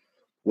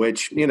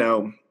 which, in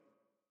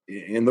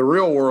the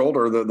real world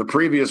or the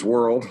previous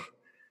world,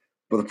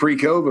 but the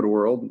pre-COVID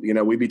world,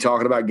 we'd be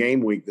talking about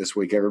game week this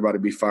week. Everybody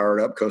be fired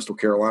up. Coastal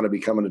Carolina be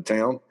coming to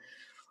town.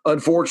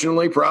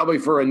 Unfortunately, probably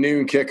for a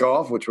noon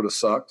kickoff, which would have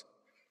sucked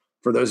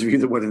for those of you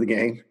that went to the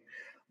game.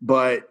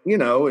 But,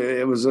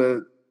 it was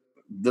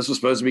this was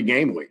supposed to be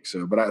game week. So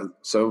you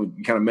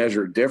kind of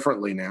measure it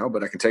differently now.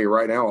 But I can tell you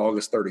right now,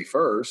 August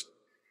 31st,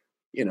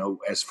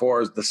 as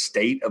far as the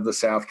state of the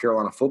South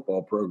Carolina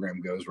football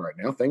program goes right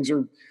now,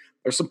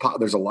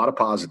 there's a lot of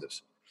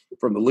positives,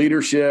 from the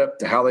leadership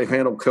to how they've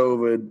handled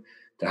COVID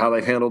to how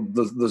they've handled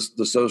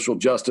the social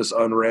justice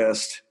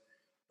unrest,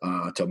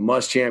 to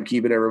Muschamp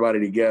keeping everybody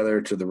together,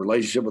 to the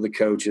relationship with the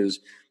coaches,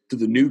 to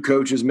the new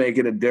coaches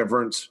making a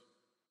difference.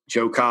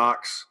 Joe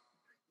Cox,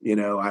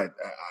 I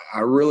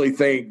really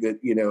think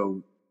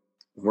that,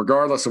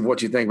 regardless of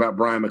what you think about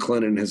Brian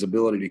McClendon and his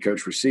ability to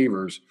coach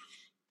receivers,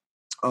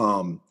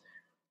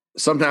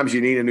 sometimes you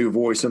need a new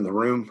voice in the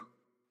room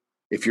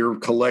if you're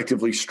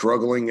collectively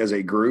struggling as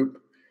a group,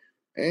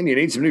 and you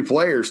need some new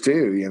players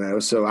too,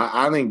 So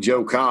I think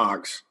Joe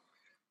Cox,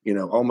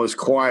 almost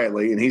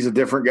quietly, and he's a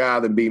different guy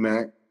than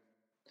BMAC,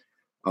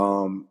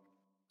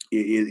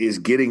 is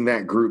getting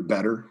that group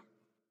better.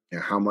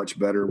 How much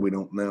better, we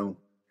don't know.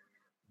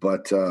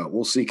 But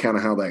we'll see kind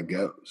of how that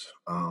goes.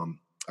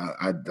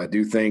 I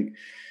do think,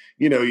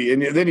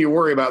 and then you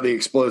worry about the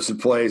explosive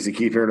plays you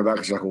keep hearing about.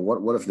 Because like, well,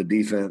 what if the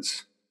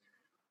defense –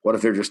 what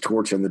if they're just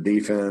torching the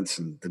defense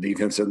and the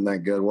defense isn't that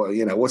good? Well,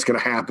 what's going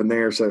to happen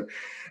there? So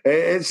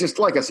it's just,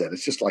 like I said,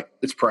 it's just like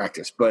it's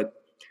practice. But,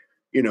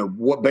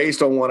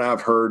 based on what I've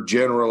heard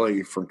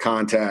generally from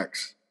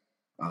contacts,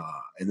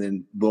 and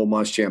then Bill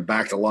Muschamp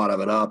backed a lot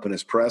of it up in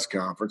his press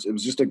conference, it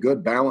was just a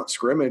good balanced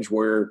scrimmage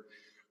where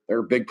there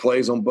are big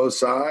plays on both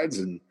sides.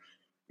 And,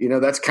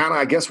 that's kind of,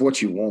 I guess,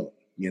 what you want,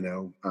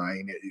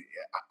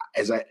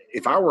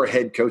 if I were a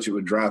head coach, it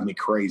would drive me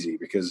crazy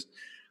because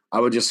I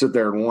would just sit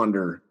there and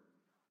wonder,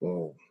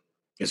 well,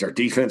 is our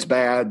defense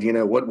bad?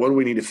 What do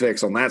we need to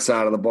fix on that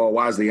side of the ball?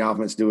 Why is the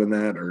offense doing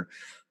that? Or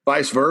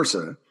vice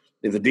versa.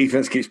 If the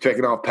defense keeps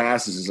picking off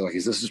passes, it's like,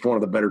 is this just one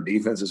of the better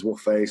defenses we'll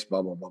face?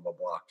 Blah, blah, blah, blah,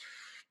 blah.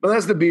 But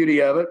that's the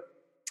beauty of it.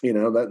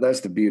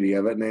 That's the beauty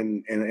of it.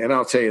 And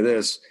I'll tell you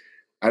this,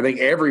 I think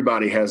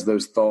everybody has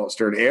those thoughts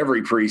during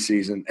every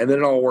preseason, and then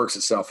it all works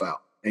itself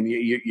out. And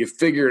you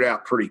figure it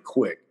out pretty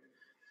quick.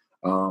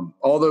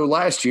 Although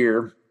last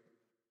year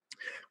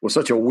was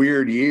such a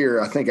weird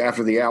year, I think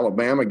after the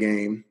Alabama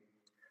game,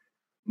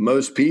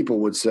 most people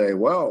would say,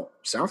 well,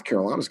 South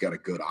Carolina's got a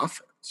good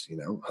offense.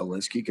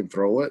 Helinski can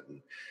throw it.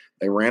 And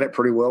they ran it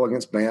pretty well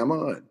against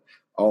Bama and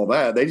all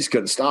that. They just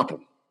couldn't stop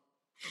them.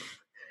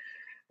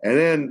 And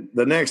then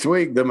the next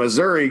week, the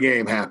Missouri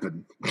game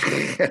happened.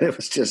 And it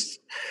was just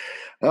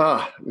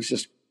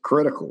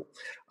critical.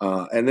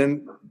 And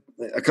then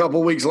a couple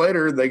of weeks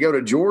later, they go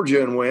to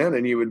Georgia and win.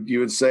 And you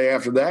would say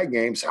after that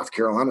game, South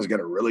Carolina's got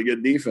a really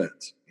good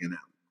defense,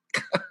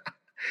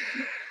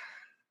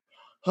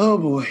 Oh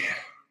boy,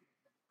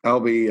 I'll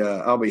be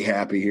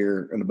happy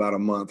here in about a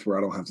month where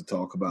I don't have to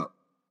talk about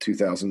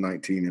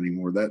 2019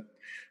 anymore. That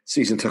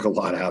season took a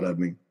lot out of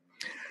me.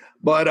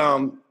 But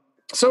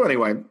so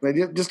anyway,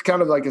 just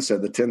kind of like I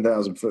said, the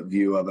 10,000-foot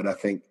view of it. I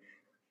think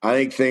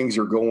things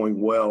are going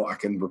well. I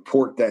can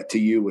report that to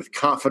you with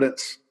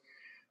confidence.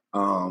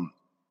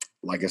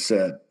 Like I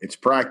said, it's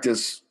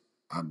practice.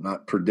 I'm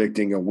not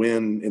predicting a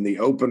win in the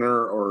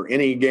opener or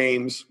any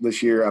games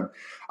this year.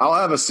 I'll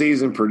have a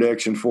season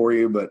prediction for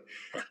you, but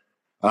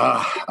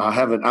I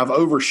haven't. I've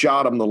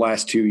overshot them the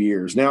last 2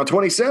 years. Now,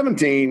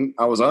 2017,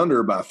 I was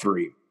under by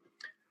 3,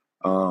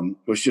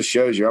 which just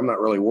shows you I'm not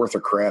really worth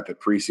a crap at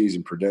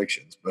preseason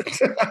predictions. But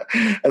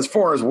as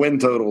far as win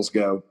totals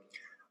go,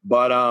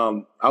 but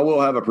I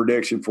will have a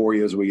prediction for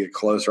you as we get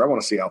closer. I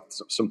want to see how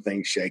some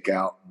things shake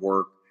out,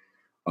 work.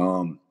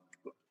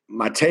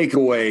 My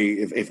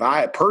takeaway, if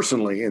I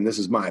personally, and this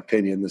is my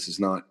opinion, this is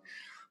not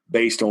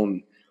based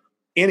on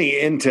any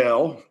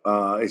intel,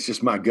 it's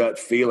just my gut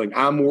feeling.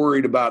 I'm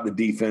worried about the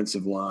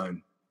defensive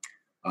line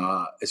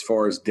as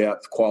far as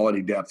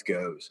quality depth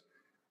goes.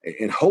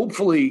 And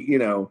hopefully,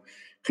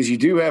 because you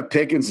do have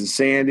Pickens and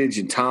Sandage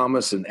and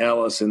Thomas and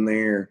Ellis in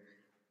there.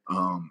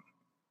 I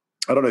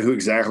don't know who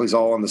exactly is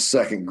all in the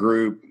second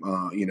group.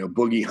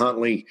 Boogie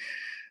Huntley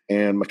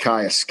and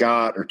Micaiah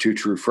Scott are 2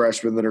 true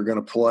freshmen that are going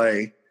to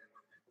play.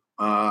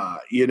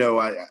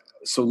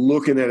 So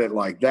looking at it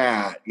like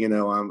that,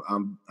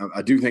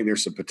 I do think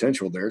there's some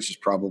potential there. It's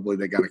just probably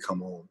they got to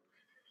come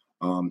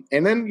on.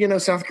 And then,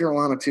 South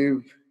Carolina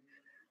too,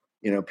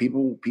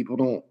 people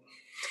don't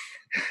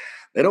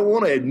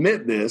want to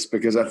admit this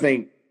because I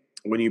think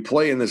when you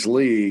play in this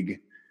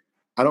league,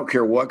 I don't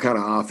care what kind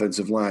of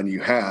offensive line you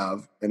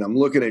have. And I'm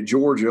looking at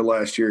Georgia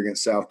last year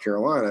against South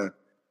Carolina.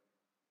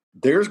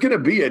 There's going to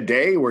be a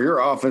day where your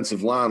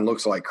offensive line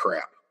looks like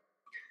crap.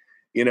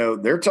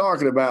 They're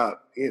talking about,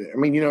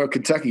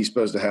 Kentucky's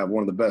supposed to have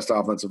one of the best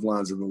offensive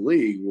lines in the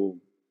league. Well,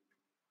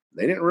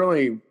 they didn't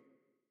really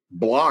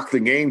block the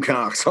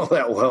Gamecocks all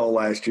that well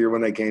last year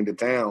when they came to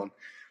town,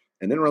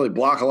 and didn't really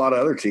block a lot of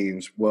other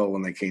teams well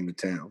when they came to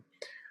town.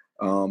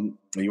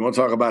 You want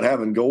to talk about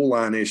having goal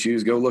line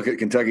issues, go look at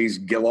Kentucky's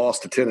loss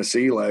to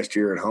Tennessee last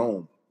year at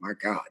home. My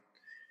God.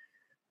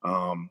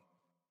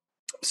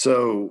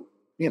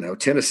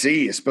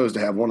 Tennessee is supposed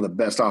to have one of the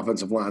best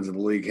offensive lines in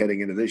the league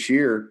heading into this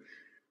year.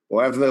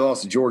 Well, after they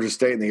lost to Georgia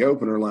State in the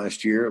opener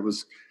last year, it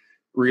was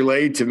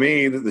relayed to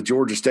me that the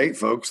Georgia State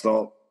folks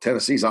thought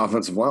Tennessee's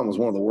offensive line was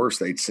one of the worst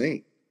they'd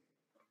seen,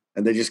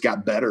 and they just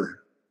got better.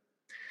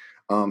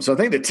 So I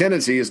think the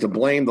tendency is to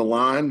blame the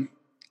line.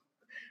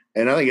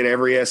 And I think at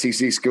every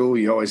SEC school,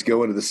 you always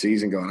go into the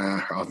season going,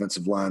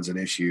 offensive line's an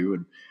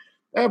issue.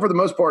 And for the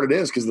most part, it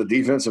is, because the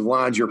defensive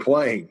lines you're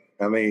playing.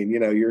 I mean,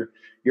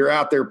 you're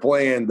out there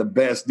playing the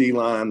best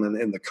D-line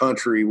in the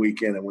country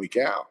week in and week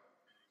out.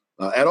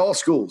 At all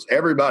schools,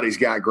 everybody's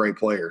got great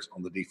players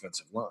on the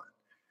defensive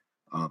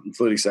line,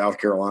 including South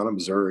Carolina,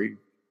 Missouri,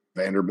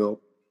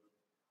 Vanderbilt,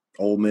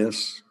 Ole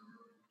Miss.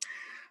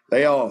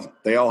 They all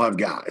have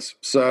guys.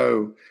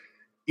 So,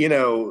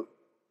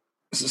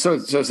 So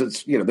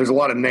it's, there's a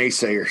lot of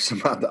naysayers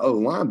about the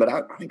O-line, but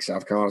I think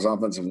South Carolina's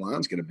offensive line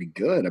is going to be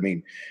good. I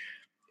mean,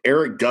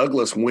 Eric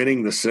Douglas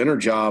winning the center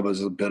job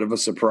is a bit of a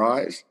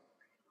surprise,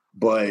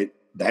 but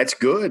that's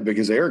good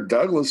because Eric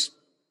Douglas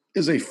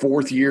is a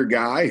fourth-year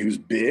guy who's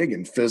big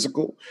and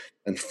physical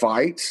and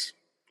fights.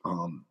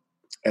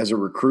 As a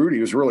recruit, he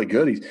was really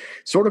good. He's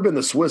sort of been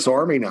the Swiss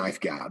Army knife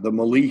guy, the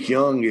Malik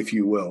Young, if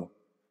you will,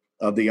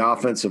 of the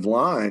offensive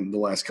line the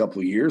last couple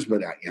of years,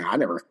 but I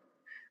never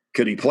 –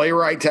 could he play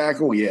right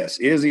tackle? Yes.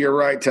 Is he a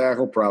right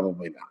tackle?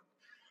 Probably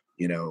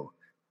not.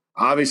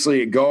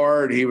 Obviously at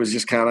guard, he was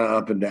just kind of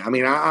up and down. I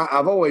mean,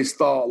 I've always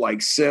thought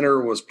like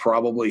center was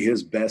probably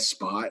his best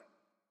spot.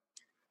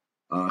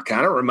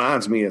 Kind of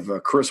reminds me of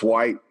Chris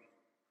White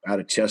out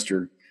of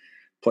Chester,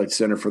 played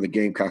center for the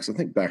Gamecocks, I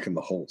think back in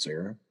the Holtz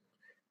era.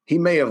 He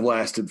may have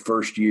lasted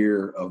first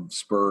year of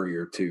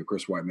Spurrier too.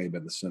 Chris White may have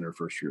been the center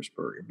first year of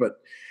Spurrier.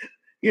 But,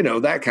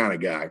 that kind of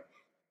guy.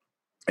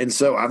 And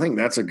so I think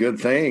that's a good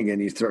thing. And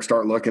you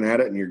start looking at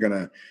it, and you're going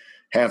to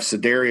have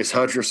Sedarius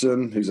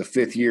Hutcherson, who's a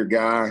fifth-year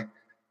guy,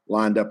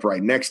 lined up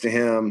right next to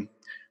him.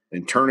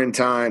 And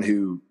Turnentine,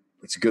 who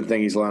it's a good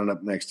thing he's lining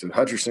up next to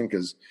Hutcherson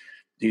because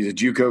he's a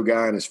JUCO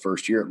guy in his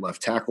first year at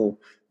left tackle.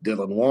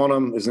 Dylan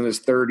Wanham is in his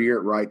third year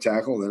at right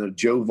tackle. And then a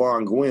Joe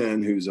Von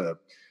Gwyn, who's a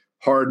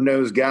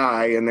hard-nosed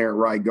guy in there at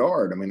right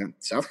guard. I mean,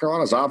 South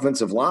Carolina's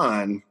offensive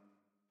line,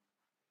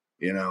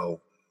 I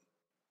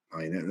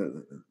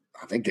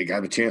think they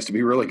got a chance to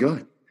be really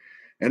good.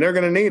 And they're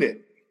going to need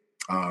it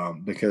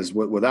because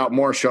without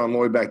Marshawn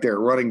Lloyd back there at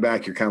running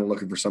back, you're kind of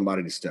looking for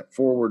somebody to step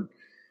forward.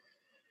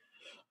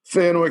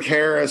 Fenwick,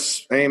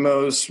 Harris,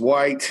 Amos,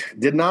 White.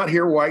 Did not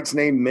hear White's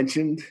name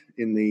mentioned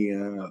in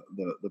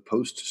the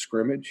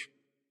post-scrimmage.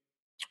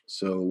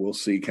 So we'll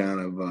see kind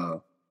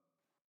of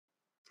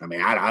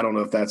I don't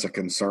know if that's a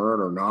concern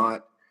or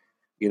not.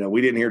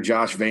 We didn't hear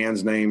Josh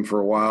Van's name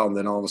for a while, and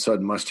then all of a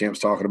sudden Muschamp's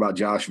talking about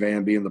Josh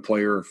Van being the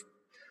player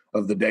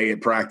of the day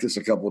at practice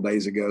a couple of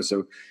days ago.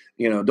 So,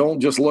 don't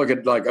just look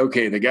at like,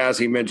 okay, the guys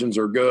he mentions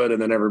are good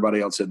and then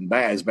everybody else isn't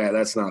bad. Is bad.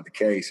 That's not the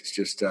case. It's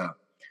just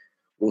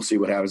we'll see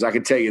what happens. I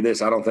can tell you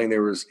this. I don't think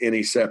there was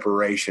any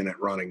separation at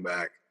running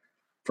back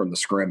from the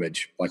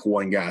scrimmage, like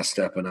one guy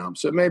stepping up.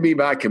 So it may be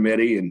by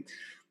committee. And,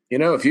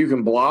 if you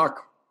can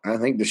block, I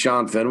think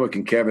Deshaun Fenwick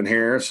and Kevin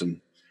Harris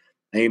and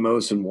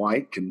Amos and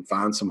White can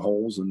find some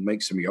holes and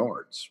make some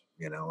yards.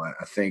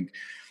 I think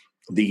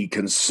the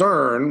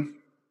concern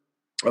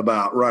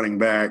about running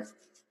back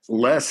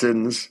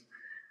lessens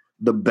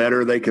the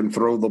better they can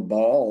throw the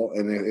ball.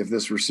 And if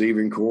this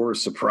receiving core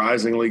is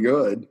surprisingly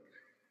good,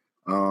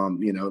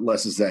 it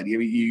lessens that.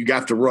 You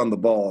got to run the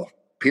ball,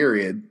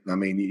 period. I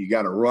mean, you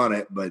got to run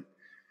it. But,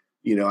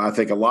 I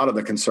think a lot of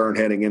the concern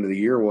heading into the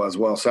year was,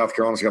 well, South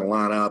Carolina's going to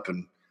line up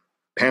and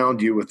pound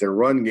you with their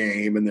run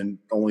game and then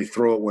only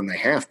throw it when they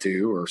have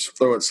to or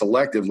throw it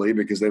selectively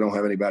because they don't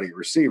have anybody at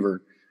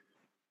receiver.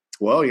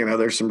 Well,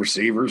 there's some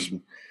receivers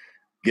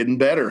getting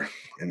better,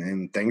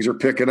 and things are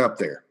picking up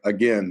there.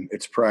 Again,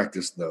 it's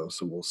practice, though,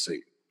 so we'll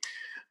see.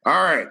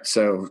 All right,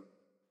 so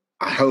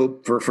I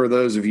hope for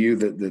those of you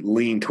that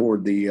lean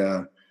toward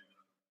the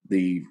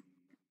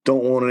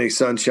don't want any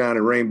sunshine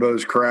and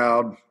rainbows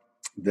crowd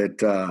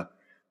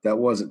that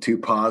wasn't too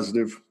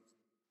positive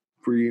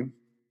for you.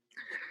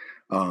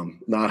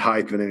 Not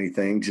hyping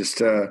anything.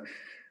 Just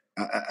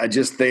I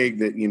just think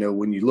that,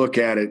 when you look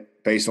at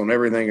it based on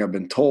everything I've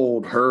been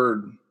told,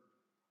 heard,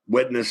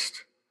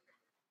 witnessed,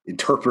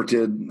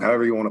 interpreted,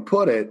 however you want to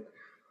put it,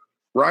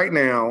 right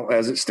now,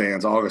 as it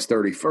stands, August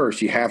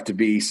 31st, you have to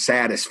be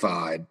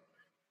satisfied,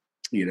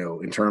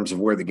 in terms of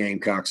where the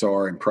Gamecocks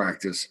are in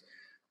practice.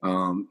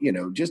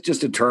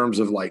 Just in terms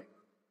of like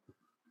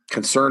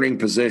concerning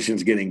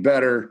positions getting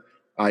better,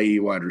 i.e.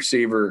 wide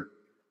receiver.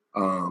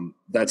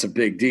 That's a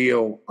big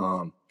deal.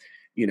 I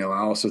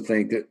also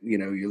think that,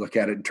 you look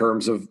at it in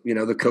terms of, the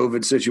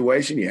COVID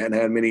situation. You hadn't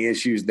had many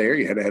issues there.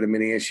 You hadn't had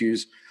many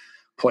issues,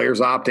 players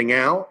opting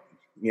out.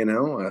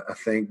 I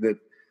think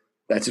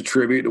that's a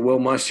tribute to Will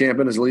Muschamp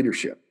and his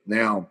leadership.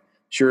 Now,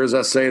 sure as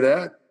I say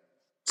that,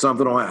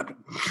 something will happen.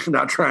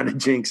 Not trying to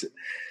jinx it.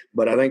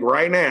 But I think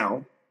right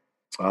now,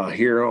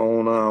 here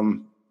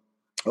on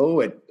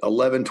at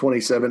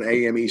 11:27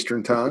 a.m.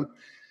 Eastern time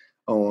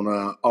on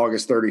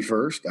August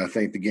 31st, I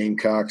think the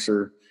Gamecocks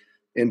are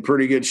in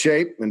pretty good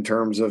shape in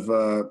terms of,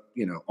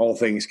 all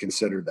things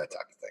considered, that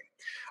type of thing.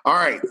 All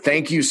right.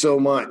 Thank you so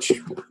much,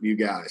 you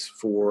guys,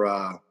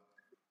 for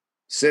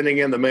sending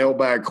in the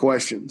mailbag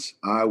questions.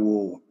 I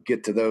will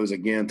get to those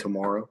again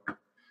tomorrow.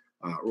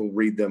 We'll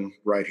read them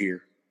right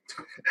here.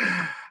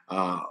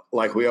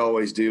 Like we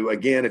always do.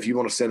 Again, if you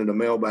want to send in a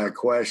mailbag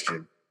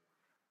question,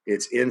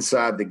 it's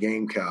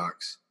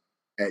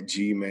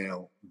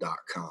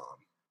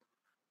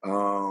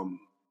insidethegamecocks@gmail.com.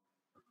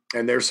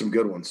 And there's some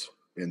good ones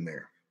in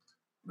there.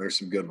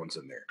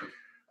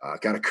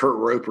 Got a Kurt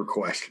Roper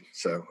question.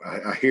 So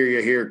I hear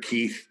you here,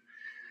 Keith.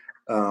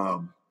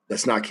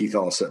 That's not Keith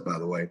Allset, by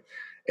the way.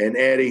 And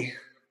Eddie,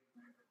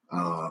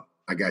 I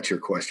got your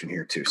question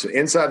here too. So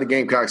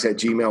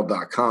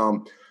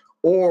insidethegamecocks@gmail.com,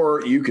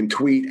 or you can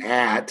tweet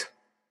at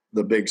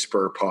the Big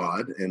Spur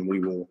Pod, and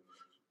we will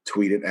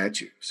tweet it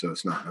at you. So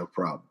it's no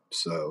problem.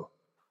 So,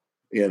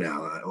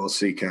 we'll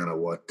see kind of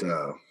what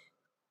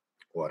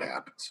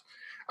happens.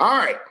 All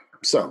right.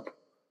 So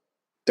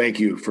thank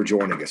you for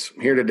joining us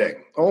here today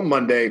on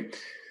Monday.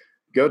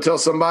 Go tell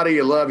somebody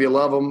you love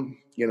them,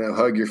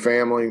 hug your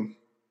family,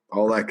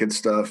 all that good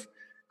stuff.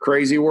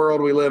 Crazy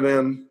world we live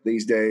in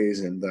these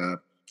days. And I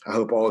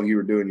hope all of you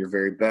are doing your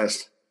very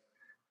best.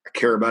 I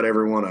care about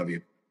every one of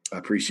you. I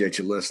appreciate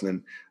you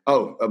listening.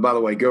 Oh, by the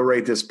way, go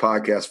rate this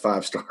podcast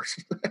 5 stars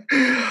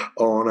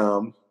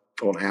on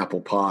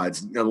Apple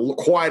Pods. Now,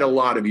 quite a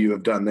lot of you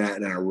have done that,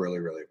 and I really,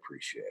 really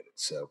appreciate it.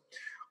 So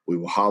we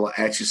will holla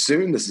at you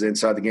soon. This is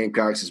Inside the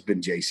Gamecocks. It's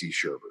been J.C.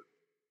 Sherbert.